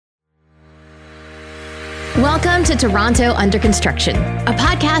Welcome to Toronto Under Construction, a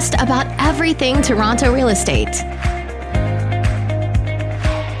podcast about everything Toronto real estate.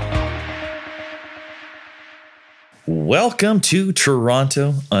 Welcome to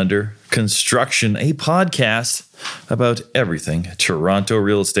Toronto Under Construction, a podcast about everything Toronto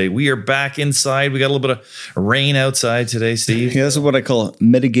real estate. We are back inside. We got a little bit of rain outside today, Steve. Yeah, this is what I call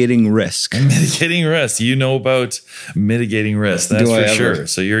mitigating risk. Mitigating risk. You know about mitigating risk. That's for sure.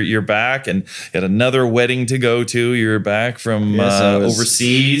 So you're back and you had another wedding to go to. You're back from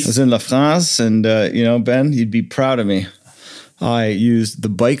overseas. I was in La France, and Ben, you'd be proud of me. I used the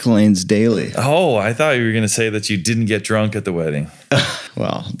bike lanes daily. Oh, I thought you were going to say that you didn't get drunk at the wedding.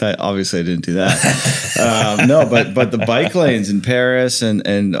 Well, that obviously I didn't do that. No, but the bike lanes in Paris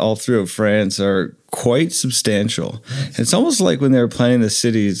and all throughout France are quite substantial. It's almost like when they were planning the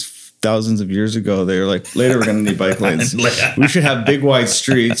cities thousands of years ago, they were like, later we're going to need bike lanes. We should have big wide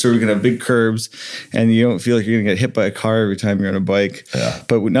streets, or we're going to have big curbs, and you don't feel like you're going to get hit by a car every time you're on a bike. Yeah.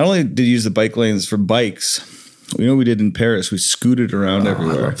 But not only did you use the bike lanes for bikes, you know what we did in Paris? We scooted around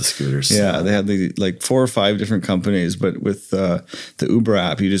everywhere. I love the scooters. Yeah, they had like 4 or 5 different companies, but with the Uber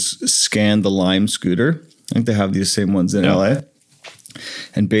app, you just scan the Lime scooter. I think they have these same ones in LA.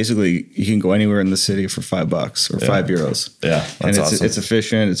 And basically, you can go anywhere in the city for $5 or €5. Yeah, and awesome. It's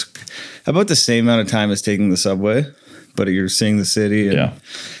efficient. It's about the same amount of time as taking the subway, but you're seeing the city and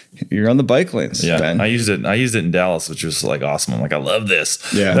you're on the bike lanes. Yeah, Ben. I used it in Dallas, which was like awesome. I'm like, I love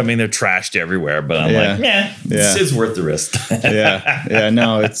this. Yeah, I mean, they're trashed everywhere, but I'm like, it's worth the risk.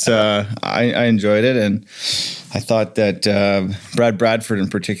 No, it's I enjoyed it, and I thoued that Brad Bradford in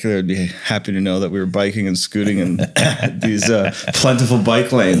particular would be happy to know that we were biking and scooting in these plentiful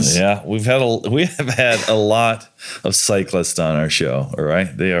bike lanes. Yeah, we have had a lot of cyclists on our show. All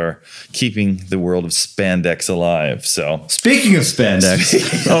right, they are keeping the world of spandex alive. So speaking of spandex,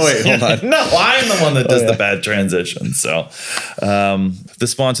 wait, hold on. No, I'm the one that does the bad transition. So the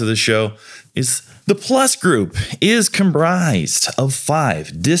sponsor of the show is the Plus Group, is comprised of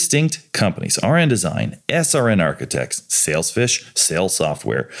 5 distinct companies: RN Design, SRN Architects, Salesfish, Sales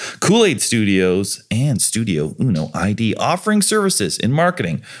Software, Kool-Aid Studios, and Studio Uno ID, offering services in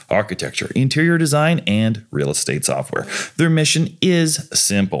marketing, architecture, interior design, and real estate software. Their mission is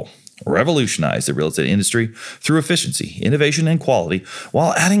simple: revolutionize the real estate industry through efficiency, innovation, and quality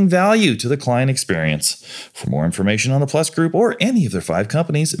while adding value to the client experience. For more information on the Plus Group or any of their 5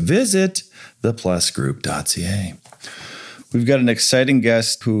 companies, visit theplusgroup.ca. We've got an exciting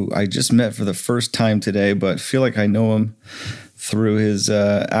guest who I just met for the first time today, but feel like I know him through his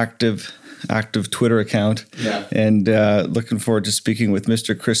active Twitter account. Yeah. And looking forward to speaking with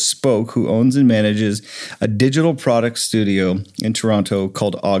Mr. Chris Spoke, who owns and manages a digital product studio in Toronto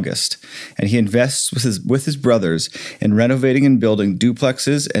called August. And he invests with his brothers in renovating and building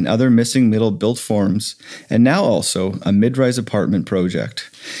duplexes and other missing middle built forms, and now also a mid-rise apartment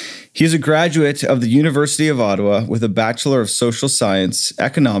project. He is a graduate of the University of Ottawa with a Bachelor of Social Science,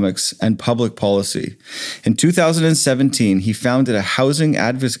 Economics, and Public Policy. In 2017, he founded a housing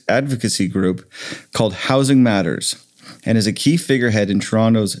advocacy group called Housing Matters and is a key figurehead in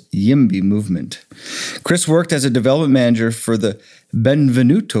Toronto's YIMBY movement. Chris worked as a development manager for the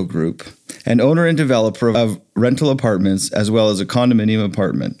Benvenuto Group, an owner and developer of rental apartments as well as a condominium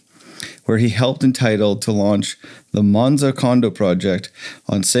apartment, where he helped entitle to launch the Monza Condo Project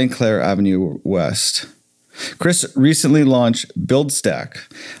on St. Clair Avenue West. Chris recently launched BuildStack,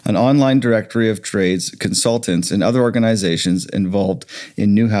 an online directory of trades, consultants, and other organizations involved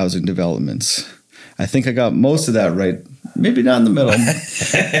in new housing developments. I think I got most of that right. Maybe not in the middle,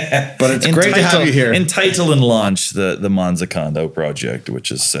 but it's great to have you here. Entitle and launch the Monza Condo Project,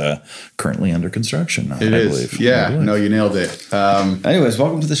 which is currently under construction. I believe. Yeah, no, you nailed it. Anyways,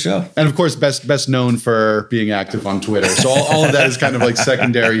 welcome to the show. And of course, best known for being active on Twitter. So all of that is kind of like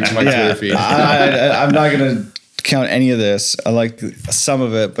secondary to my Twitter feed. I'm not going to count any of this. I like some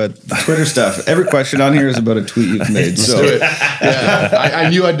of it, but the Twitter stuff, every question on here is about a tweet you've made. Let's do it. Yeah, I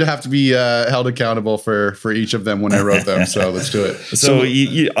knew I'd have to be held accountable for each of them when I wrote them. So let's do it. So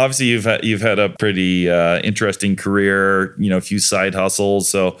you obviously you've had a pretty interesting career, a few side hustles.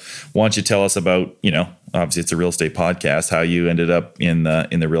 So why don't you tell us about, obviously it's a real estate podcast, how you ended up in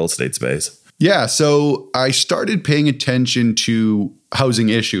the real estate space? Yeah. So I started paying attention to housing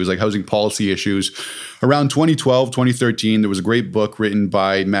issues, like housing policy issues, around 2012, 2013. There was a great book written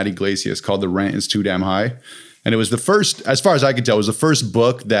by Matt Iglesias called The Rent is Too Damn High. And it was the first, as far as I could tell, it was the first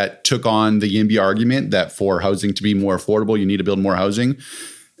book that took on the YIMBY argument that for housing to be more affordable, you need to build more housing.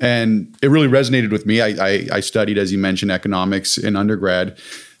 And it really resonated with me. I studied, as you mentioned, economics in undergrad,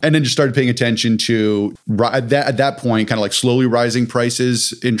 and then just started paying attention to, at that point, kind of like slowly rising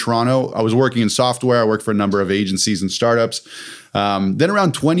prices in Toronto. I was working in software. I worked for a number of agencies and startups. Then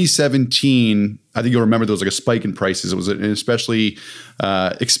around 2017, I think you'll remember there was like a spike in prices. It was an especially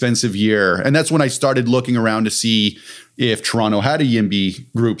expensive year. And that's when I started looking around to see if Toronto had a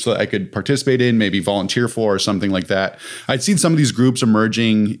YIMBY group so that I could participate in, maybe volunteer for or something like that. I'd seen some of these groups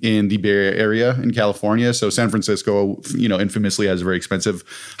emerging in the Bay Area in California. So San Francisco, infamously has very expensive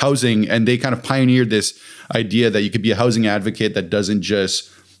housing. And they kind of pioneered this idea that you could be a housing advocate that doesn't just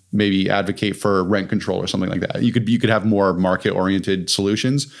maybe advocate for rent control or something like that. You could have more market-oriented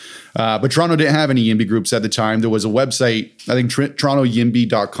solutions. But Toronto didn't have any YIMBY groups at the time. There was a website, I think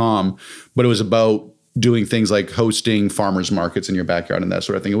TorontoYIMBY.com, but it was about doing things like hosting farmers markets in your backyard and that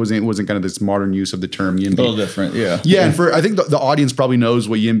sort of thing. It wasn't kind of this modern use of the term YIMBY. A little different, yeah. Yeah, and I think the audience probably knows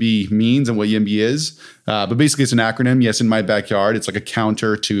what YIMBY means and what YIMBY is. But basically it's an acronym. Yes, in my backyard. It's like a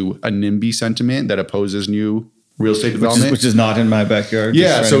counter to a NIMBY sentiment that opposes new real estate development. Which is not in my backyard.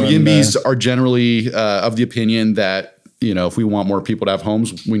 Yeah, so YIMBYs are generally of the opinion that, if we want more people to have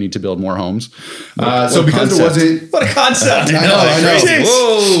homes, we need to build more homes. So because there wasn't... What a concept. I know.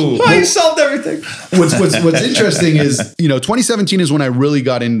 Whoa. Oh, you solved everything. What's interesting is, 2017 is when I really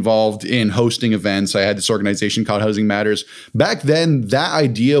got involved in hosting events. I had this organization called Housing Matters. Back then, that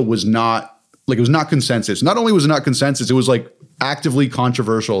idea was not consensus. Not only was it not consensus, it was like actively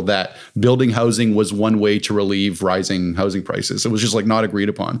controversial that building housing was one way to relieve rising housing prices. It was just like not agreed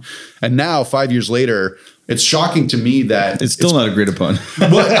upon. And now, 5 years later, it's shocking to me that it's still not agreed upon.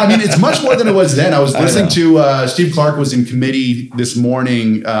 Well, I mean, it's much more than it was then. I was listening to Steve Clark was in committee this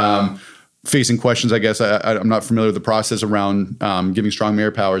morning, facing questions. I guess I'm not familiar with the process around giving strong mayor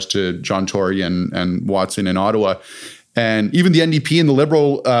powers to John Tory and Watson in Ottawa. And even the NDP and the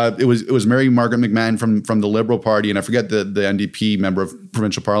Liberal, it was Mary Margaret McMahon from the Liberal Party, and I forget the NDP member of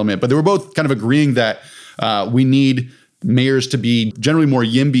provincial parliament, but they were both kind of agreeing that we need mayors to be generally more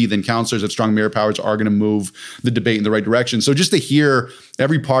YIMBY than councillors, that strong mayor powers are going to move the debate in the right direction. So just to hear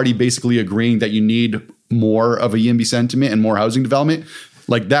every party basically agreeing that you need more of a YIMBY sentiment and more housing development,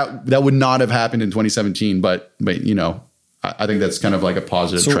 like that would not have happened in 2017. But I think that's kind of like a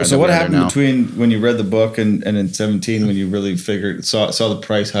positive trend. So what happened between when you read the book and in 17 when you really saw the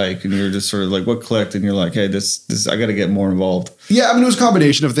price hike and you were just sort of like, what clicked and you're like, hey, this I got to get more involved? Yeah, I mean, it was a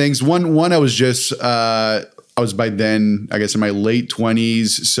combination of things. One, I was just I was by then, I guess, in my late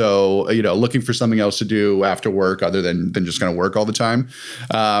 20s. So, looking for something else to do after work other than just kind of work all the time.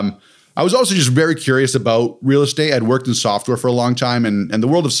 I was also just very curious about real estate. I'd worked in software for a long time, and the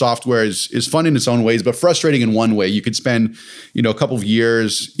world of software is fun in its own ways, but frustrating in one way. You could spend, a couple of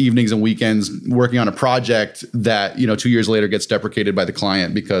years, evenings and weekends working on a project that, 2 years later gets deprecated by the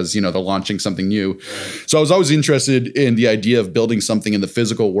client because, they're launching something new. So I was always interested in the idea of building something in the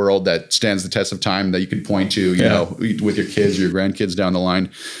physical world that stands the test of time that you could point to, with your kids or your grandkids down the line.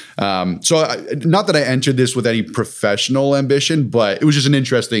 Not that I entered this with any professional ambition, but it was just an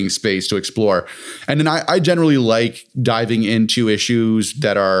interesting space to explore. And then I generally like diving into issues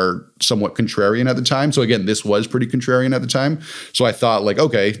that are somewhat contrarian at the time. So again, this was pretty contrarian at the time. So I thought like,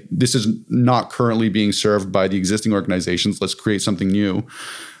 okay, this is not currently being served by the existing organizations. Let's create something new.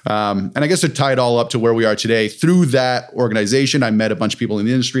 And I guess to tie it all up to where we are today, through that organization, I met a bunch of people in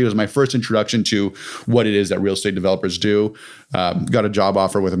the industry. It was my first introduction to what it is that real estate developers do. Got a job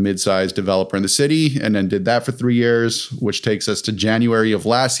offer with a mid-sized developer in the city and then did that for 3 years, which takes us to January of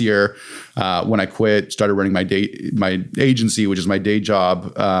last year when I quit, started running my agency, which is my day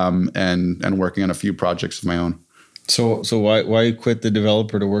job, and working on a few projects of my own. So why quit the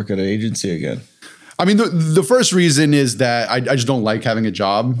developer to work at an agency again? I mean, the first reason is that I just don't like having a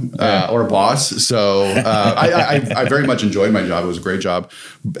job or a boss. So I very much enjoyed my job. It was a great job,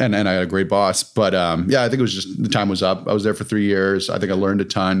 and I had a great boss. But I think it was just the time was up. I was there for 3 years. I think I learned a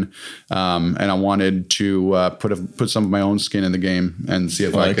ton, and I wanted to put some of my own skin in the game and see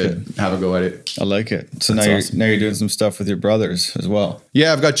if I could have a go at it. I like it. So now you're doing some stuff with your brothers as well.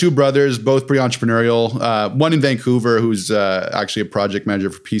 Yeah, I've got two brothers, both pretty entrepreneurial. One in Vancouver, who's actually a project manager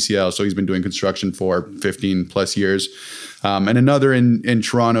for PCL. So he's been doing construction for 15 plus years. And another in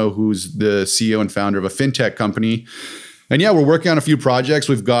Toronto, who's the CEO and founder of a fintech company. And yeah, we're working on a few projects.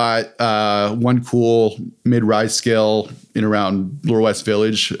 We've got one cool mid-rise scale in around Lower West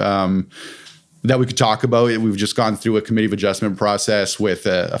Village that we could talk about. We've just gone through a committee of adjustment process with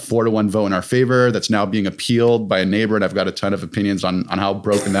a 4-1 vote in our favor that's now being appealed by a neighbor. And I've got a ton of opinions on how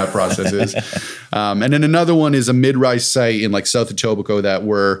broken that process is. And then another one is a mid-rise site in like south of Etobicoke that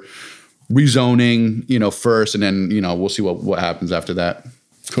we're rezoning, first, and then, we'll see what happens after that.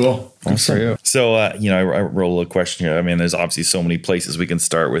 Cool. Good for you. So, I wrote a little question here. I mean, there's obviously so many places we can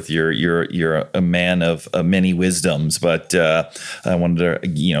start with. You're a man of many wisdoms, but I wanted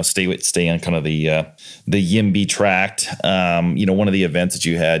to, stay on kind of the YIMBY tract. One of the events that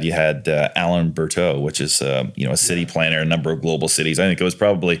you had Alain Berthaud, which is, a city planner, a number of global cities. I think it was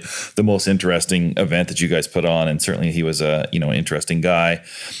probably the most interesting event that you guys put on. And certainly he was an interesting guy.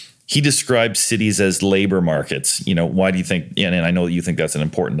 He describes cities as labor markets. Why do you think, and I know that you think that's an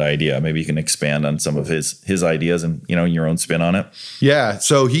important idea. Maybe you can expand on some of his ideas and, your own spin on it. Yeah.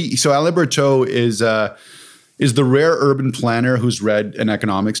 So Alain Berthaud is the rare urban planner who's read an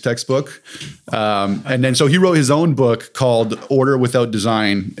economics textbook. And then so he wrote his own book called Order Without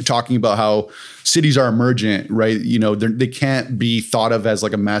Design, talking about how cities are emergent, right? They can't be thought of as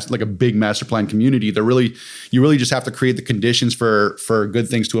like a big master plan community. You really just have to create the conditions for good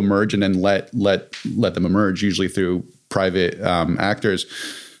things to emerge, and then let them emerge, usually through private actors.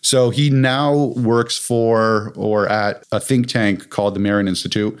 So he now works for or at a think tank called the Marion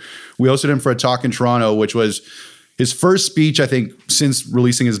Institute. We hosted him for a talk in Toronto, which was his first speech, I think, since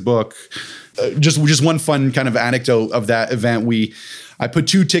releasing his book. Just one fun kind of anecdote of that event. I put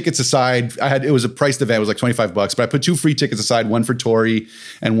 2 tickets aside. It was a priced event. It was like $25, but I put 2 free tickets aside, one for Tori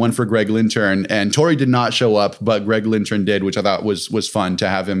and one for Greg Lintern. And Tori did not show up, but Greg Lintern did, which I thought was fun to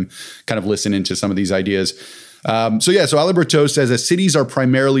have him kind of listen into some of these ideas. So Alain Berthaud says that cities are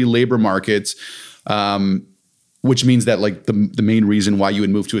primarily labor markets, which means that like the main reason why you would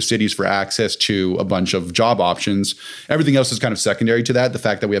move to a city is for access to a bunch of job options. Everything else is kind of secondary to that. The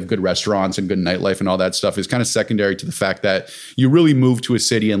fact that we have good restaurants and good nightlife and all that stuff is kind of secondary to the fact that you really move to a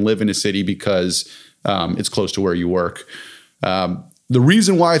city and live in a city because it's close to where you work. The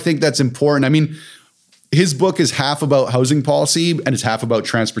reason why I think that's important, I mean, his book is half about housing policy and it's half about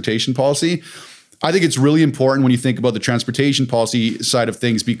transportation policy. I think it's really important when you think about the transportation policy side of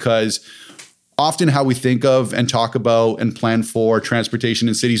things, because often how we think of and talk about and plan for transportation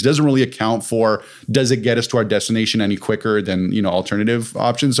in cities doesn't really account for, does it get us to our destination any quicker than, alternative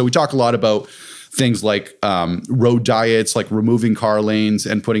options? So we talk a lot about things like road diets, like removing car lanes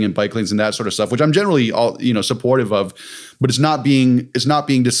and putting in bike lanes and that sort of stuff, which I'm generally supportive of, but it's not being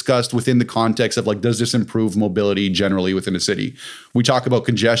discussed within the context of like, does this improve mobility generally within a city? We talk about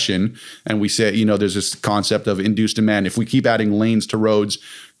congestion and we say, there's this concept of induced demand. If we keep adding lanes to roads,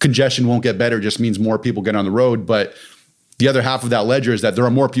 congestion won't get better, just means more people get on the road. But the other half of that ledger is that there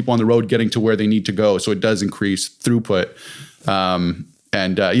are more people on the road getting to where they need to go. So it does increase throughput. I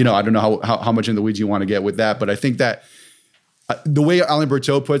don't know how much in the weeds you want to get with that, but I think that the way Alain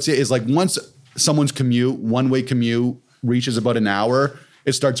Berthaud puts it is like, once someone's one-way commute reaches about an hour,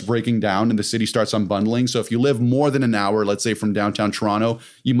 it starts breaking down and the city starts unbundling. So if you live more than an hour, let's say from downtown Toronto,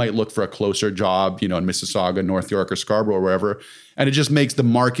 you might look for a closer job, in Mississauga, North York, or Scarborough, or wherever. And it just makes the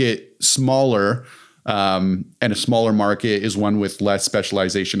market smaller. And a smaller market is one with less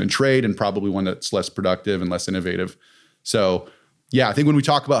specialization in trade and probably one that's less productive and less innovative. So yeah, I think when we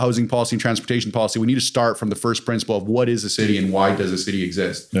talk about housing policy and transportation policy, we need to start from the first principle of what is a city and why does a city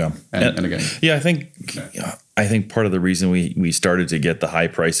exist? Yeah. And again. Yeah, I think part of the reason we started to get the high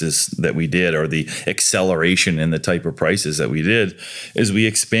prices that we did, or the acceleration in the type of prices that we did, is we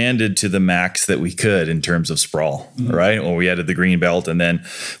expanded to the max that we could in terms of sprawl, right? When we added the green belt, and then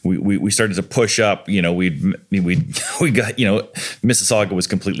we started to push up. We got Mississauga was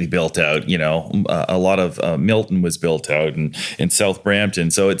completely built out. A lot of Milton was built out, and in South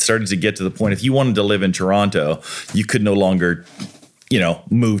Brampton. So it started to get to the point, if you wanted to live in Toronto, you could no longer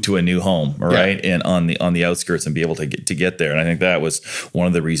move to a new home, right? Yeah. And on the outskirts and be able to get there. And I think that was one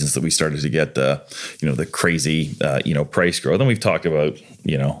of the reasons that we started to get the crazy, price growth. And we've talked about,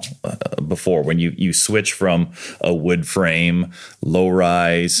 before, when you switch from a wood frame, low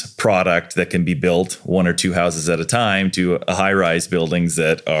rise product that can be built 1 or 2 houses at a time to a high rise buildings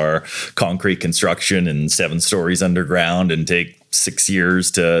that are concrete construction and 7 stories underground and take 6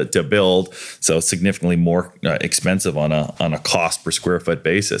 years to build, so significantly more expensive on a cost per square foot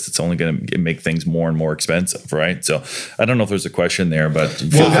basis. It's only going to make things more and more expensive, right? So I don't know if there's a question there, but feel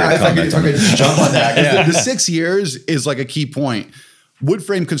free to comment. If I could just jump on that, yeah. The 6 years is like a key point. Wood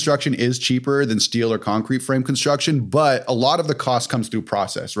frame construction is cheaper than steel or concrete frame construction, but a lot of the cost comes through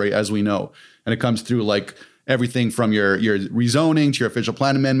process, right? As we know, and it comes through like everything from your rezoning to your official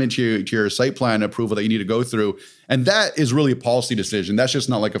plan amendment to your site plan approval that you need to go through. And that is really a policy decision. That's just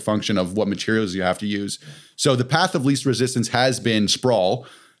not like a function of what materials you have to use. So the path of least resistance has been sprawl.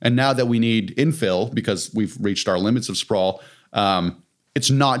 And now that we need infill because we've reached our limits of sprawl,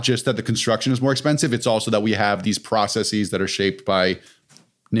 it's not just that the construction is more expensive. It's also that we have these processes that are shaped by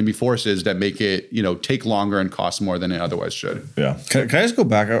NIMBY forces that make it, take longer and cost more than it otherwise should. Yeah. Can I just go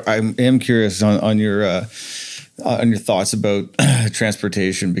back? I am curious on your thoughts about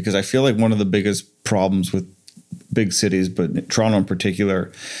transportation, because I feel like one of the biggest problems with big cities, but Toronto in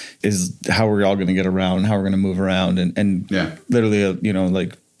particular, is how we're all going to get around, how we're going to move around. And literally,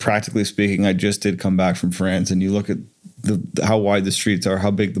 like practically speaking, I just did come back from France, and you look at how wide the streets are,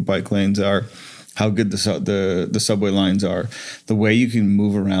 how big the bike lanes are, how good the subway lines are, the way you can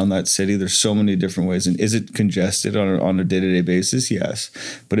move around that city. There's so many different ways. And is it congested on a day-to-day basis? Yes.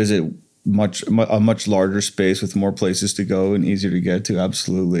 But is it a much larger space with more places to go and easier to get to?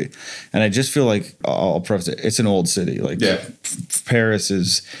 Absolutely. And I just feel like, I'll preface it, it's an old city. Like Paris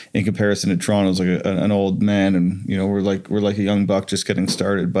is, in comparison to Toronto, is like an old man, and we're like a young buck just getting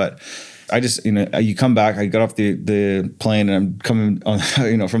started. But I just, you come back, I got off the plane, and I'm coming on,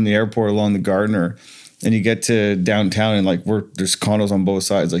 from the airport along the Gardiner, and you get to downtown, and like there's condos on both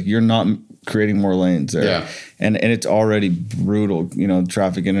sides. Like, you're not creating more lanes there. Yeah. And it's already brutal,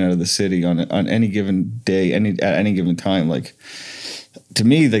 traffic in and out of the city on any given day, at any given time. Like, to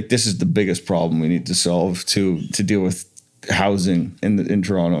me, like, this is the biggest problem we need to solve to deal with housing in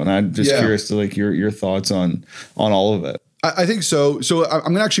Toronto. And I'm just curious to like your thoughts on all of it. I think so. So I'm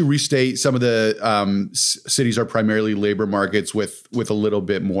going to actually restate some of the cities are primarily labor markets with a little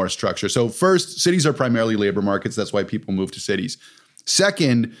bit more structure. So first, cities are primarily labor markets. That's why people move to cities.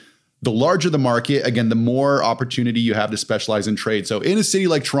 Second, the larger the market, again, the more opportunity you have to specialize in trade. So in a city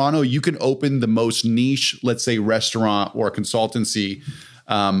like Toronto, you can open the most niche, let's say, restaurant or consultancy,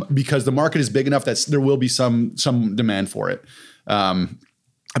 because the market is big enough that there will be some demand for it. I'm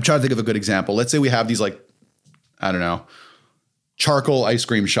trying to think of a good example. Let's say we have these, like, I don't know, charcoal ice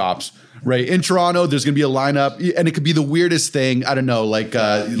cream shops, right? In Toronto, there's going to be a lineup, and it could be the weirdest thing. I don't know, like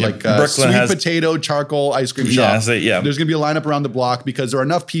sweet potato charcoal ice cream shop. There's going to be a lineup around the block because there are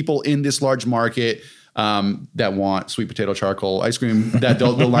enough people in this large market that want sweet potato charcoal ice cream that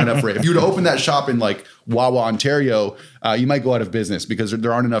they'll line up for it. If you were to open that shop in like Wawa, Ontario, you might go out of business because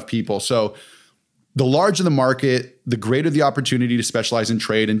there aren't enough people. So the larger the market, the greater the opportunity to specialize in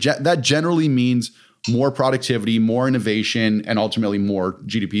trade. And that generally means more productivity, more innovation, and ultimately more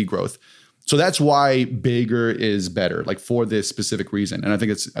GDP growth. So that's why bigger is better, like for this specific reason. And I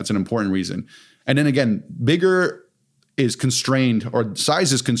think that's an important reason. And then again, bigger is constrained, or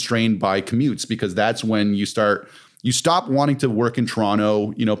size is constrained by commutes, because that's when you stop wanting to work in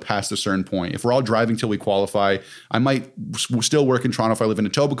Toronto, past a certain point. If we're all driving till we qualify, I might still work in Toronto if I live in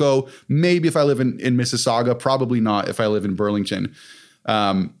Etobicoke. Maybe if I live in Mississauga, probably not if I live in Burlington.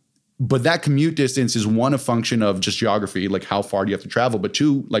 But that commute distance is one, a function of just geography, like how far do you have to travel, but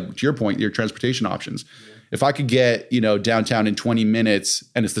two, like to your point, your transportation options. Yeah. If I could get, downtown in 20 minutes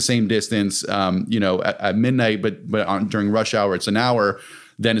and it's the same distance, at midnight, but during rush hour, it's an hour,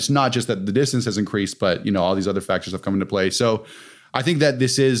 then it's not just that the distance has increased, but, all these other factors have come into play. So I think that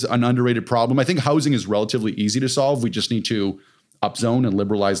this is an underrated problem. I think housing is relatively easy to solve. We just need to upzone and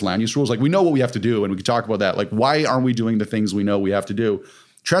liberalize land use rules. Like, we know what we have to do, and we can talk about that. Like, why aren't we doing the things we know we have to do?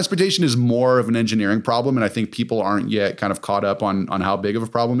 Transportation is more of an engineering problem, and I think people aren't yet kind of caught up on how big of a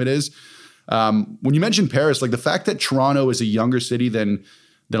problem it is. When you mentioned Paris, like the fact that Toronto is a younger city than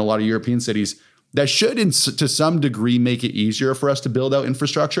a lot of European cities, that should, to some degree, make it easier for us to build out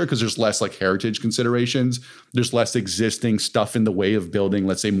infrastructure, because there's less like heritage considerations. There's less existing stuff in the way of building,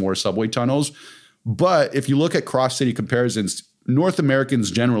 let's say, more subway tunnels. But if you look at cross-city comparisons, North Americans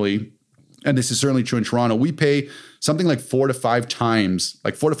generally, and this is certainly true in Toronto, we pay something like 4 to 5x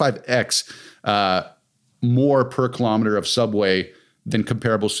more per kilometer of subway than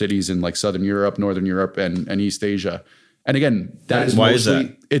comparable cities in like Southern Europe, Northern Europe, and East Asia. And again, that is why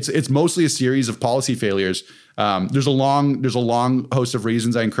mostly, is that? It's mostly a series of policy failures. There's a long host of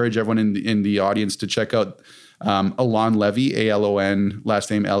reasons. I encourage everyone in the audience to check out Alon Levy, ALON,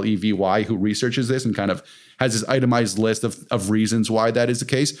 last name Levy, who researches this and kind of has this itemized list of reasons why that is the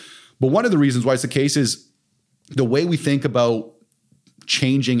case. But one of the reasons why it's the case is the way we think about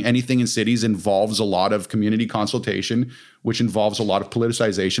changing anything in cities involves a lot of community consultation, which involves a lot of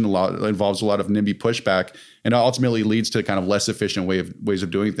politicization, involves a lot of NIMBY pushback, and ultimately leads to kind of less efficient ways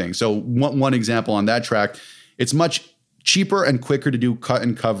of doing things. So one example on that track, it's much cheaper and quicker to do cut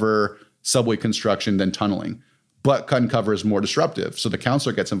and cover subway construction than tunneling. But cut and cover is more disruptive. So the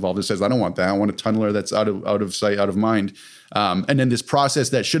councillor gets involved and says, I don't want that. I want a tunneler that's out of sight, out of mind. And then this process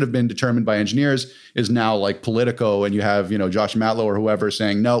that should have been determined by engineers is now like Politico, and you have, Josh Matlow or whoever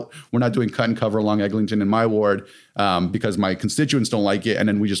saying, no, we're not doing cut and cover along Eglinton in my ward because my constituents don't like it. And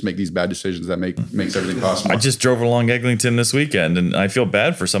then we just make these bad decisions that makes everything cost more. I just drove along Eglinton this weekend, and I feel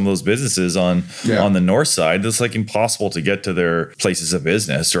bad for some of those businesses on the north side. It's like impossible to get to their places of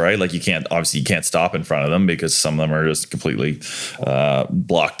business, right? Like you can't stop in front of them because some of them are just completely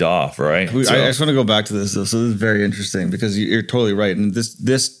blocked off, right? I just want to go back to this though. So this is very interesting because you're totally right, and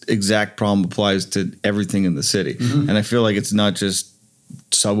this exact problem applies to everything in the city. And I feel like it's not just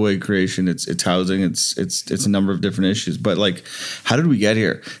subway creation, it's housing, it's a number of different issues. But like, how did we get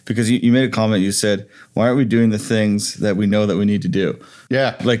here? Because you made a comment, you said, why aren't we doing the things that we know that we need to do?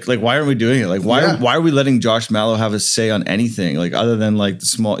 Yeah. Like why aren't we doing it? Like why are we letting Josh Mallow have a say on anything? Like other than like the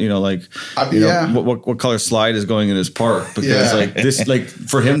small, what color slide is going in his park? Because like this, like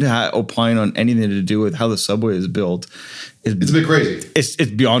for him to opine on anything to do with how the subway is built, it's a bit crazy. It's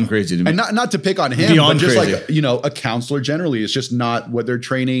beyond crazy to me. And not to pick on him, beyond but just crazy. like, a counselor generally is just not what their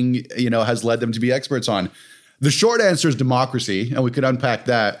training, has led them to be experts on. The short answer is democracy, and we could unpack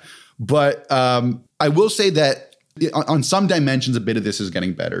that. But I will say that on some dimensions, a bit of this is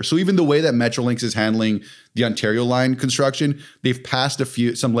getting better. So even the way that Metrolinx is handling the Ontario line construction, they've passed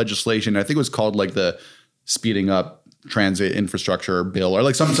some legislation. I think it was called like the Speeding Up Transit Infrastructure Bill or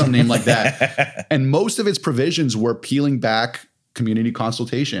like some name like that. And most of its provisions were peeling back community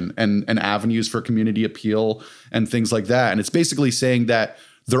consultation and avenues for community appeal and things like that. And it's basically saying that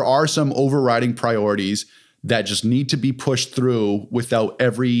there are some overriding priorities that just need to be pushed through without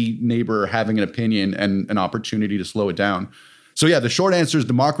every neighbor having an opinion and an opportunity to slow it down. So yeah, the short answer is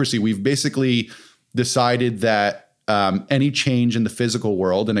democracy. We've basically decided that any change in the physical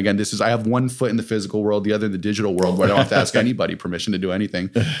world, and again, I have one foot in the physical world, the other in the digital world, where I don't have to ask anybody permission to do anything.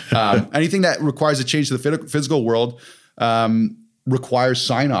 Anything that requires a change to the physical world requires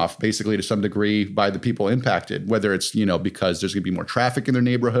sign off basically to some degree by the people impacted, whether it's, because there's going to be more traffic in their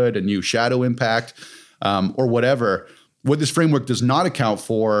neighborhood, a new shadow impact, or whatever. What this framework does not account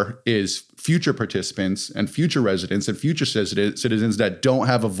for is future participants and future residents and future citizens that don't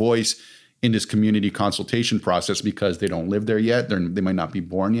have a voice in this community consultation process because they don't live there yet. They might not be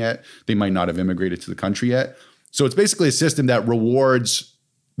born yet. They might not have immigrated to the country yet. So it's basically a system that rewards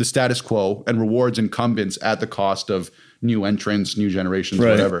the status quo and rewards incumbents at the cost of new entrants, new generations,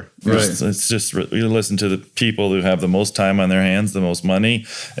 whatever. Right. It's just you listen to the people who have the most time on their hands, the most money,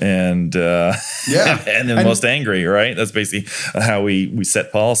 and and the most angry. Right. That's basically how we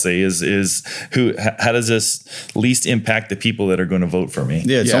set policy. How does this least impact the people that are going to vote for me?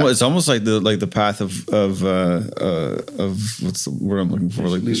 Yeah, it's almost like the path of what's the word I'm looking for?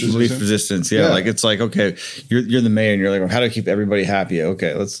 Like least resistance. Yeah, like it's like, okay, you're the mayor, and you're like, well, how do I keep everybody happy?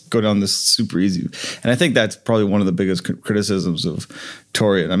 Okay, let's go down this super easy. And I think that's probably one of the biggest criticisms of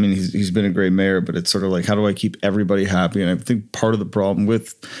Tory. I mean, he's been a great mayor, but it's sort of like, how do I keep everybody happy? And I think part of the problem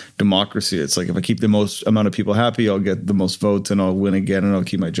with democracy, it's like if I keep the most amount of people happy, I'll get the most votes and I'll win again and I'll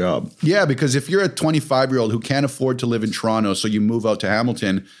keep my job. Yeah, because if you're a 25-year-old who can't afford to live in Toronto, so you move out to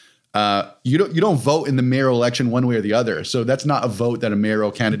Hamilton, you don't vote in the mayoral election one way or the other. So that's not a vote that a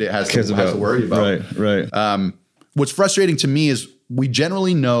mayoral candidate has to worry about. Right. What's frustrating to me is we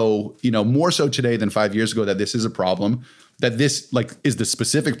generally know, more so today than 5 years ago, that this is a problem, that this is the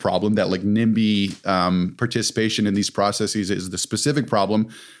specific problem, that NIMBY participation in these processes is the specific problem.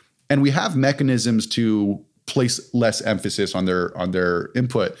 And we have mechanisms to place less emphasis on their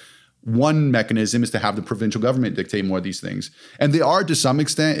input. One mechanism is to have the provincial government dictate more of these things. And they are to some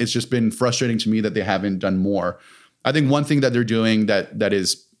extent. It's just been frustrating to me that they haven't done more. I think one thing that they're doing that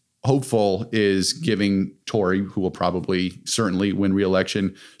is hopeful is giving Tory, who will certainly win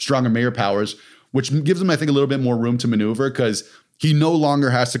re-election, stronger mayor powers, which gives him, I think, a little bit more room to maneuver because he no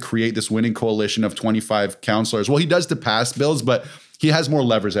longer has to create this winning coalition of 25 councillors. Well, he does to pass bills, but he has more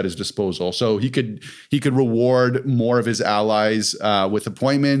levers at his disposal. So he could reward more of his allies with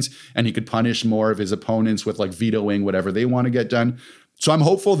appointments, and he could punish more of his opponents with vetoing whatever they want to get done. So I'm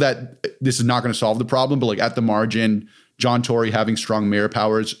hopeful that this is not going to solve the problem, but at the margin, John Tory having strong mayor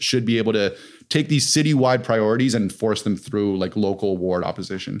powers should be able to take these citywide priorities and force them through local ward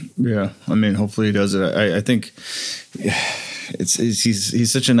opposition. Yeah, I mean, hopefully he does it. I think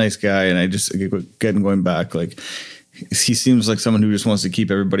he's such a nice guy, and I just going back he seems like someone who just wants to keep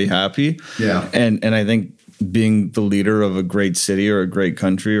everybody happy. Yeah. And I think being the leader of a great city or a great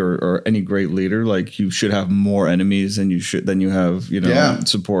country or any great leader, like you should have more enemies than you have,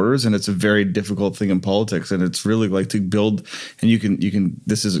 supporters. And it's a very difficult thing in politics. And it's really like to build, and you can,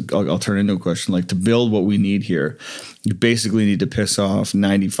 this is, I'll turn into a question, like to build what we need here, you basically need to piss off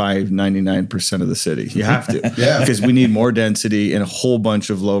 99% of the city. You have to, because we need more density in a whole bunch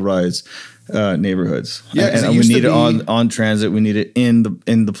of low rise neighborhoods. And we need it on transit. We need it in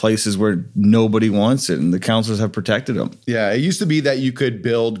the places where nobody wants it, and the councils have protected them. Yeah, it used to be that you could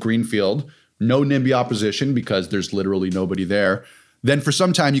build greenfield, no NIMBY opposition because there's literally nobody there. Then for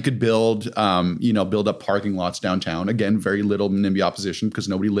some time you could build up parking lots downtown. Again, very little NIMBY opposition because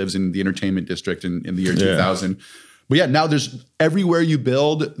nobody lives in the entertainment district in the year 2000. But yeah, now there's everywhere you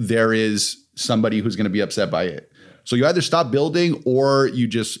build, there is somebody who's going to be upset by it. So you either stop building or you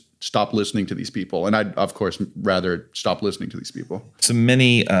just stop listening to these people. And I'd, of course, rather stop listening to these people. So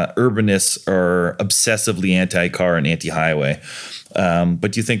many urbanists are obsessively anti-car and anti-highway.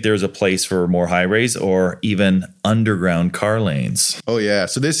 But do you think there's a place for more highways or even underground car lanes? Oh, yeah.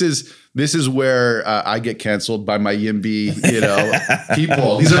 So this is where I get canceled by my YIMBY,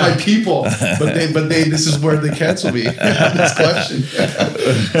 people. These are my people. But this is where they cancel me. This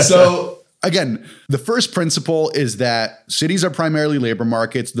question. So again, the first principle is that cities are primarily labor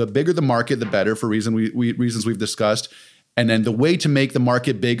markets. The bigger the market, the better for reasons we've discussed. And then the way to make the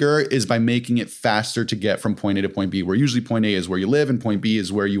market bigger is by making it faster to get from point A to point B, where usually point A is where you live and point B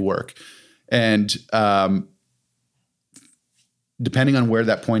is where you work. And depending on where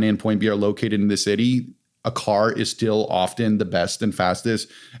that point A and point B are located in the city, a car is still often the best and fastest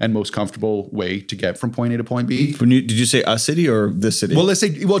and most comfortable way to get from point A to point B. Did you say a city or this city? Well, let's say,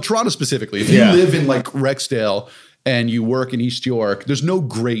 Toronto specifically. If you live in like Rexdale and you work in East York, there's no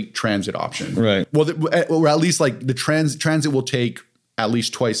great transit option. Right. Well, or at least like the transit will take at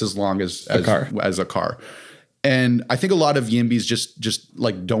least twice as long as a car. And I think a lot of YIMBYs just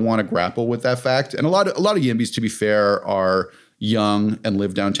like don't want to grapple with that fact. And a lot of YIMBYs, to be fair, are young and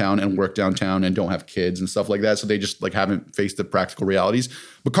live downtown and work downtown and don't have kids and stuff like that. So they just like haven't faced the practical realities.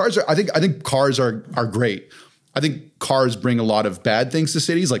 But I think cars are great. I think cars bring a lot of bad things to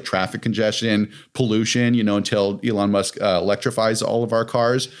cities like traffic congestion, pollution, until Elon Musk electrifies all of our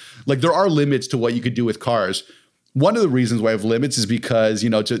cars. Like there are limits to what you could do with cars. One of the reasons why I have limits is because,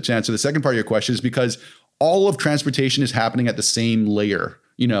 to answer the second part of your question, is because all of transportation is happening at the same layer.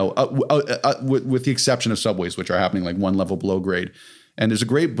 With the exception of subways, which are happening like one level below grade. And there's a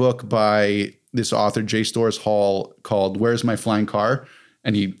great book by this author, J. Storrs Hall, called Where's My Flying Car?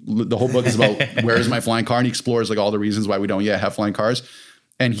 And the whole book is about where is my flying car? And he explores like all the reasons why we don't yet have flying cars.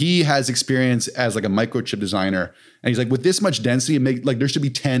 And he has experience as like a microchip designer. And he's like, with this much density, there should be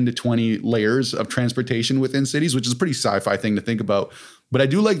 10 to 20 layers of transportation within cities, which is a pretty sci-fi thing to think about. But I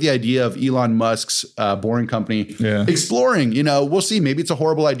do like the idea of Elon Musk's Boring Company exploring, we'll see, maybe it's a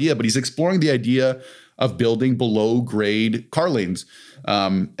horrible idea, but he's exploring the idea of building below grade car lanes.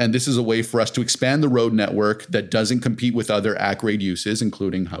 And this is a way for us to expand the road network that doesn't compete with other at-grade uses,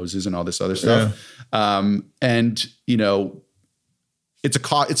 including houses and all this other stuff. It's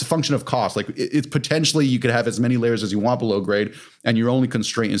a function of cost. Like it's potentially you could have as many layers as you want below grade, and your only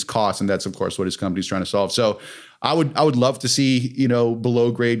constraint is cost, and that's of course what his company's trying to solve. So I would love to see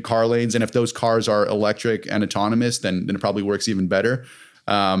below grade car lanes, and if those cars are electric and autonomous, then it probably works even better.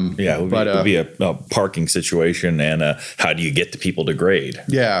 It would be a parking situation, and how do you get the people to grade?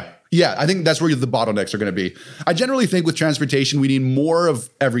 Yeah, I think that's where the bottlenecks are going to be. I generally think with transportation, we need more of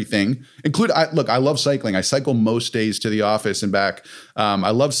everything. I love cycling. I cycle most days to the office and back.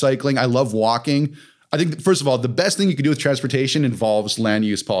 I love cycling. I love walking. I think, first of all, the best thing you can do with transportation involves land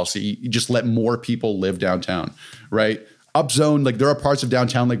use policy. You just let more people live downtown, right? Upzone, like there are parts of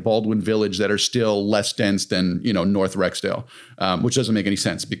downtown like Baldwin Village that are still less dense than, North Rexdale, which doesn't make any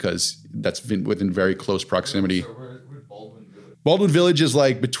sense because that's within very close proximity. Baldwin Village is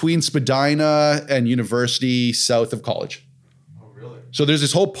like between Spadina and University, south of College. Oh, really? So there's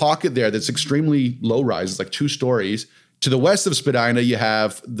this whole pocket there that's extremely low rise. It's like 2 stories. To the west of Spadina, you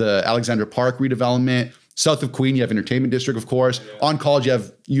have the Alexandra Park redevelopment. South of Queen, you have Entertainment District, of course. Yeah. On College, you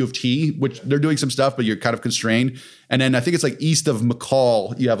have U of T, which they're doing some stuff, but you're kind of constrained. And then I think it's like east of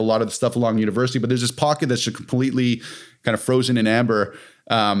McCall, you have a lot of the stuff along University, but there's this pocket that's just completely kind of frozen in amber.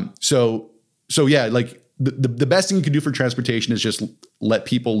 So yeah, like the best thing you can do for transportation is just let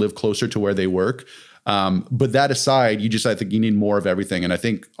people live closer to where they work. But that aside, I think you need more of everything. And I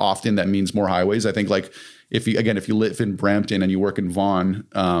think often that means more highways. I think like if you live in Brampton and you work in Vaughan,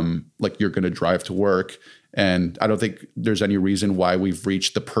 like you're going to drive to work. And I don't think there's any reason why we've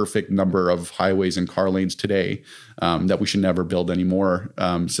reached the perfect number of highways and car lanes today, that we should never build anymore.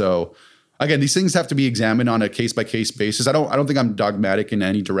 So again, these things have to be examined on a case by case basis. I don't think I'm dogmatic in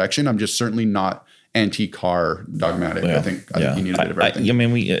any direction. I'm just certainly not anti-car dogmatic. Yeah. I think you need a bit of everything. I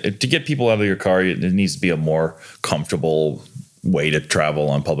mean, to get people out of your car, it needs to be a more comfortable way to travel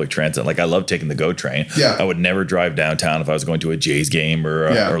on public transit. Like I love taking the GO train. Yeah. I would never drive downtown if I was going to a Jays game or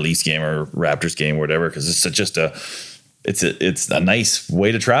a Leafs game or Raptors game or whatever, because it's a nice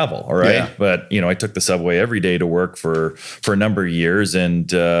way to travel. All right. Yeah. But I took the subway every day to work for a number of years,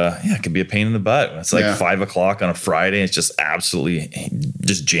 and it can be a pain in the butt. It's like 5 o'clock on a Friday. It's just absolutely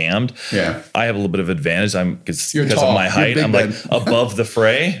just jammed. Yeah. I have a little bit of advantage. Because of tall. my height, I'm like above the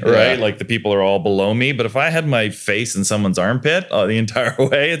fray, right? Like the people are all below me. But if I had my face in someone's armpit the entire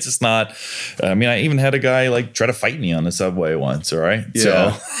way, it's just not. I mean, I even had a guy like try to fight me on the subway once. All right.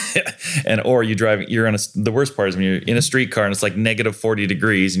 Yeah. So, the worst part is when you're in a streetcar and it's like negative 40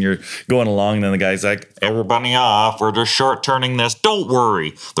 degrees and you're going along, and then the guy's like, everybody off, we're just short turning this. Don't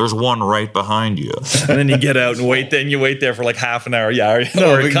worry, there's one right behind you. And then you get out and wait. Then you wait there for like half an hour. Yeah,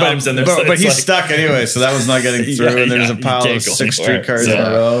 or it comes and but he's stuck anyway, so that was not getting through. And there's a pile of 6 streetcars in a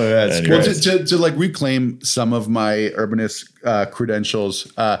row. Yeah, well, to like reclaim some of my urbanist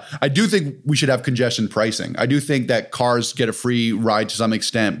credentials, I do think we should have congestion pricing. I do think that cars get a free ride to some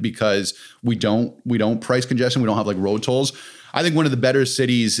extent because we don't price congestion. We don't have like road tolls. I think one of the better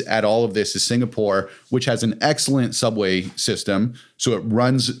cities at all of this is Singapore, which has an excellent subway system. So it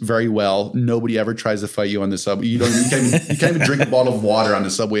runs very well. Nobody ever tries to fight you on the subway. You can't even drink a bottle of water on the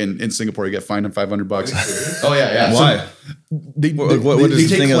subway in Singapore. You get fined $500. Oh yeah. Why? They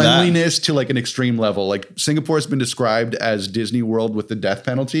take cleanliness to like an extreme level. Like Singapore has been described as Disney World with the death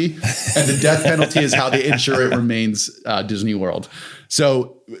penalty, and the death penalty is how they ensure it remains Disney World.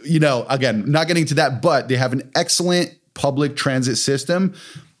 So, again, not getting to that, but they have an excellent public transit system,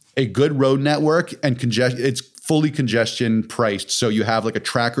 a good road network, and it's fully congestion priced. So you have like a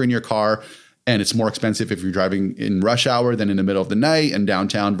tracker in your car, and it's more expensive if you're driving in rush hour than in the middle of the night and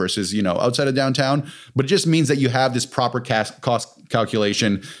downtown versus, outside of downtown. But it just means that you have this proper cost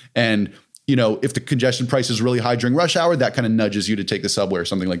calculation. And, if the congestion price is really high during rush hour, that kind of nudges you to take the subway or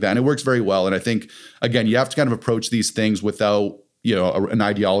something like that. And it works very well. And I think, again, you have to kind of approach these things without an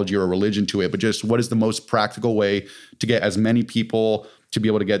ideology or a religion to it, but just what is the most practical way to get as many people to be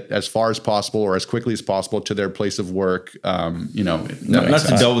able to get as far as possible or as quickly as possible to their place of work. Not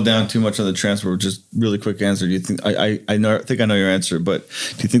to double down too much on the transport, just really quick answer. Do you think I think I know your answer, but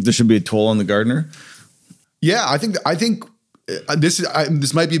do you think there should be a toll on the gardener? Yeah, I think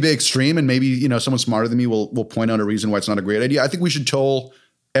this might be a bit extreme, and maybe someone smarter than me will point out a reason why it's not a great idea. I think we should toll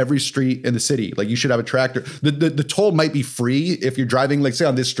every street in the city. Like you should have a tractor. The toll might be free if you're driving, like say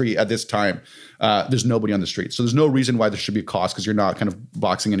on this street at this time, there's nobody on the street. So there's no reason why there should be a cost because you're not kind of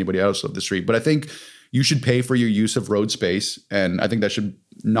boxing anybody else of the street. But I think you should pay for your use of road space. And I think that should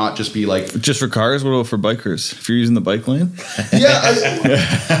not just be like just for cars. What about for bikers? If you're using the bike lane? Yeah.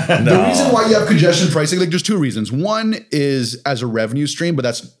 The reason why you have congestion pricing, like there's 2 reasons. One is as a revenue stream, but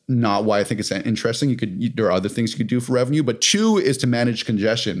that's not why I think it's interesting. There are other things you could do for revenue, but 2 is to manage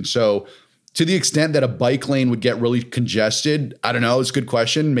congestion. So to the extent that a bike lane would get really congested, I don't know. It's a good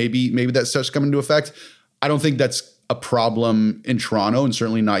question. Maybe that starts coming into effect. I don't think that's a problem in Toronto, and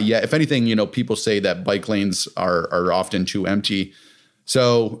certainly not yet. If anything, people say that bike lanes are often too empty.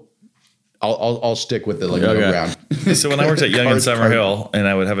 So I'll stick with the ground. So when I worked at Yonge and Summerhill, and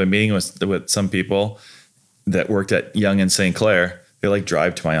I would have a meeting with some people that worked at Yonge and St. Clair, they like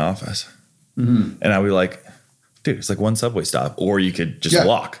drive to my office, and I would be like, dude, it's like one subway stop, or you could just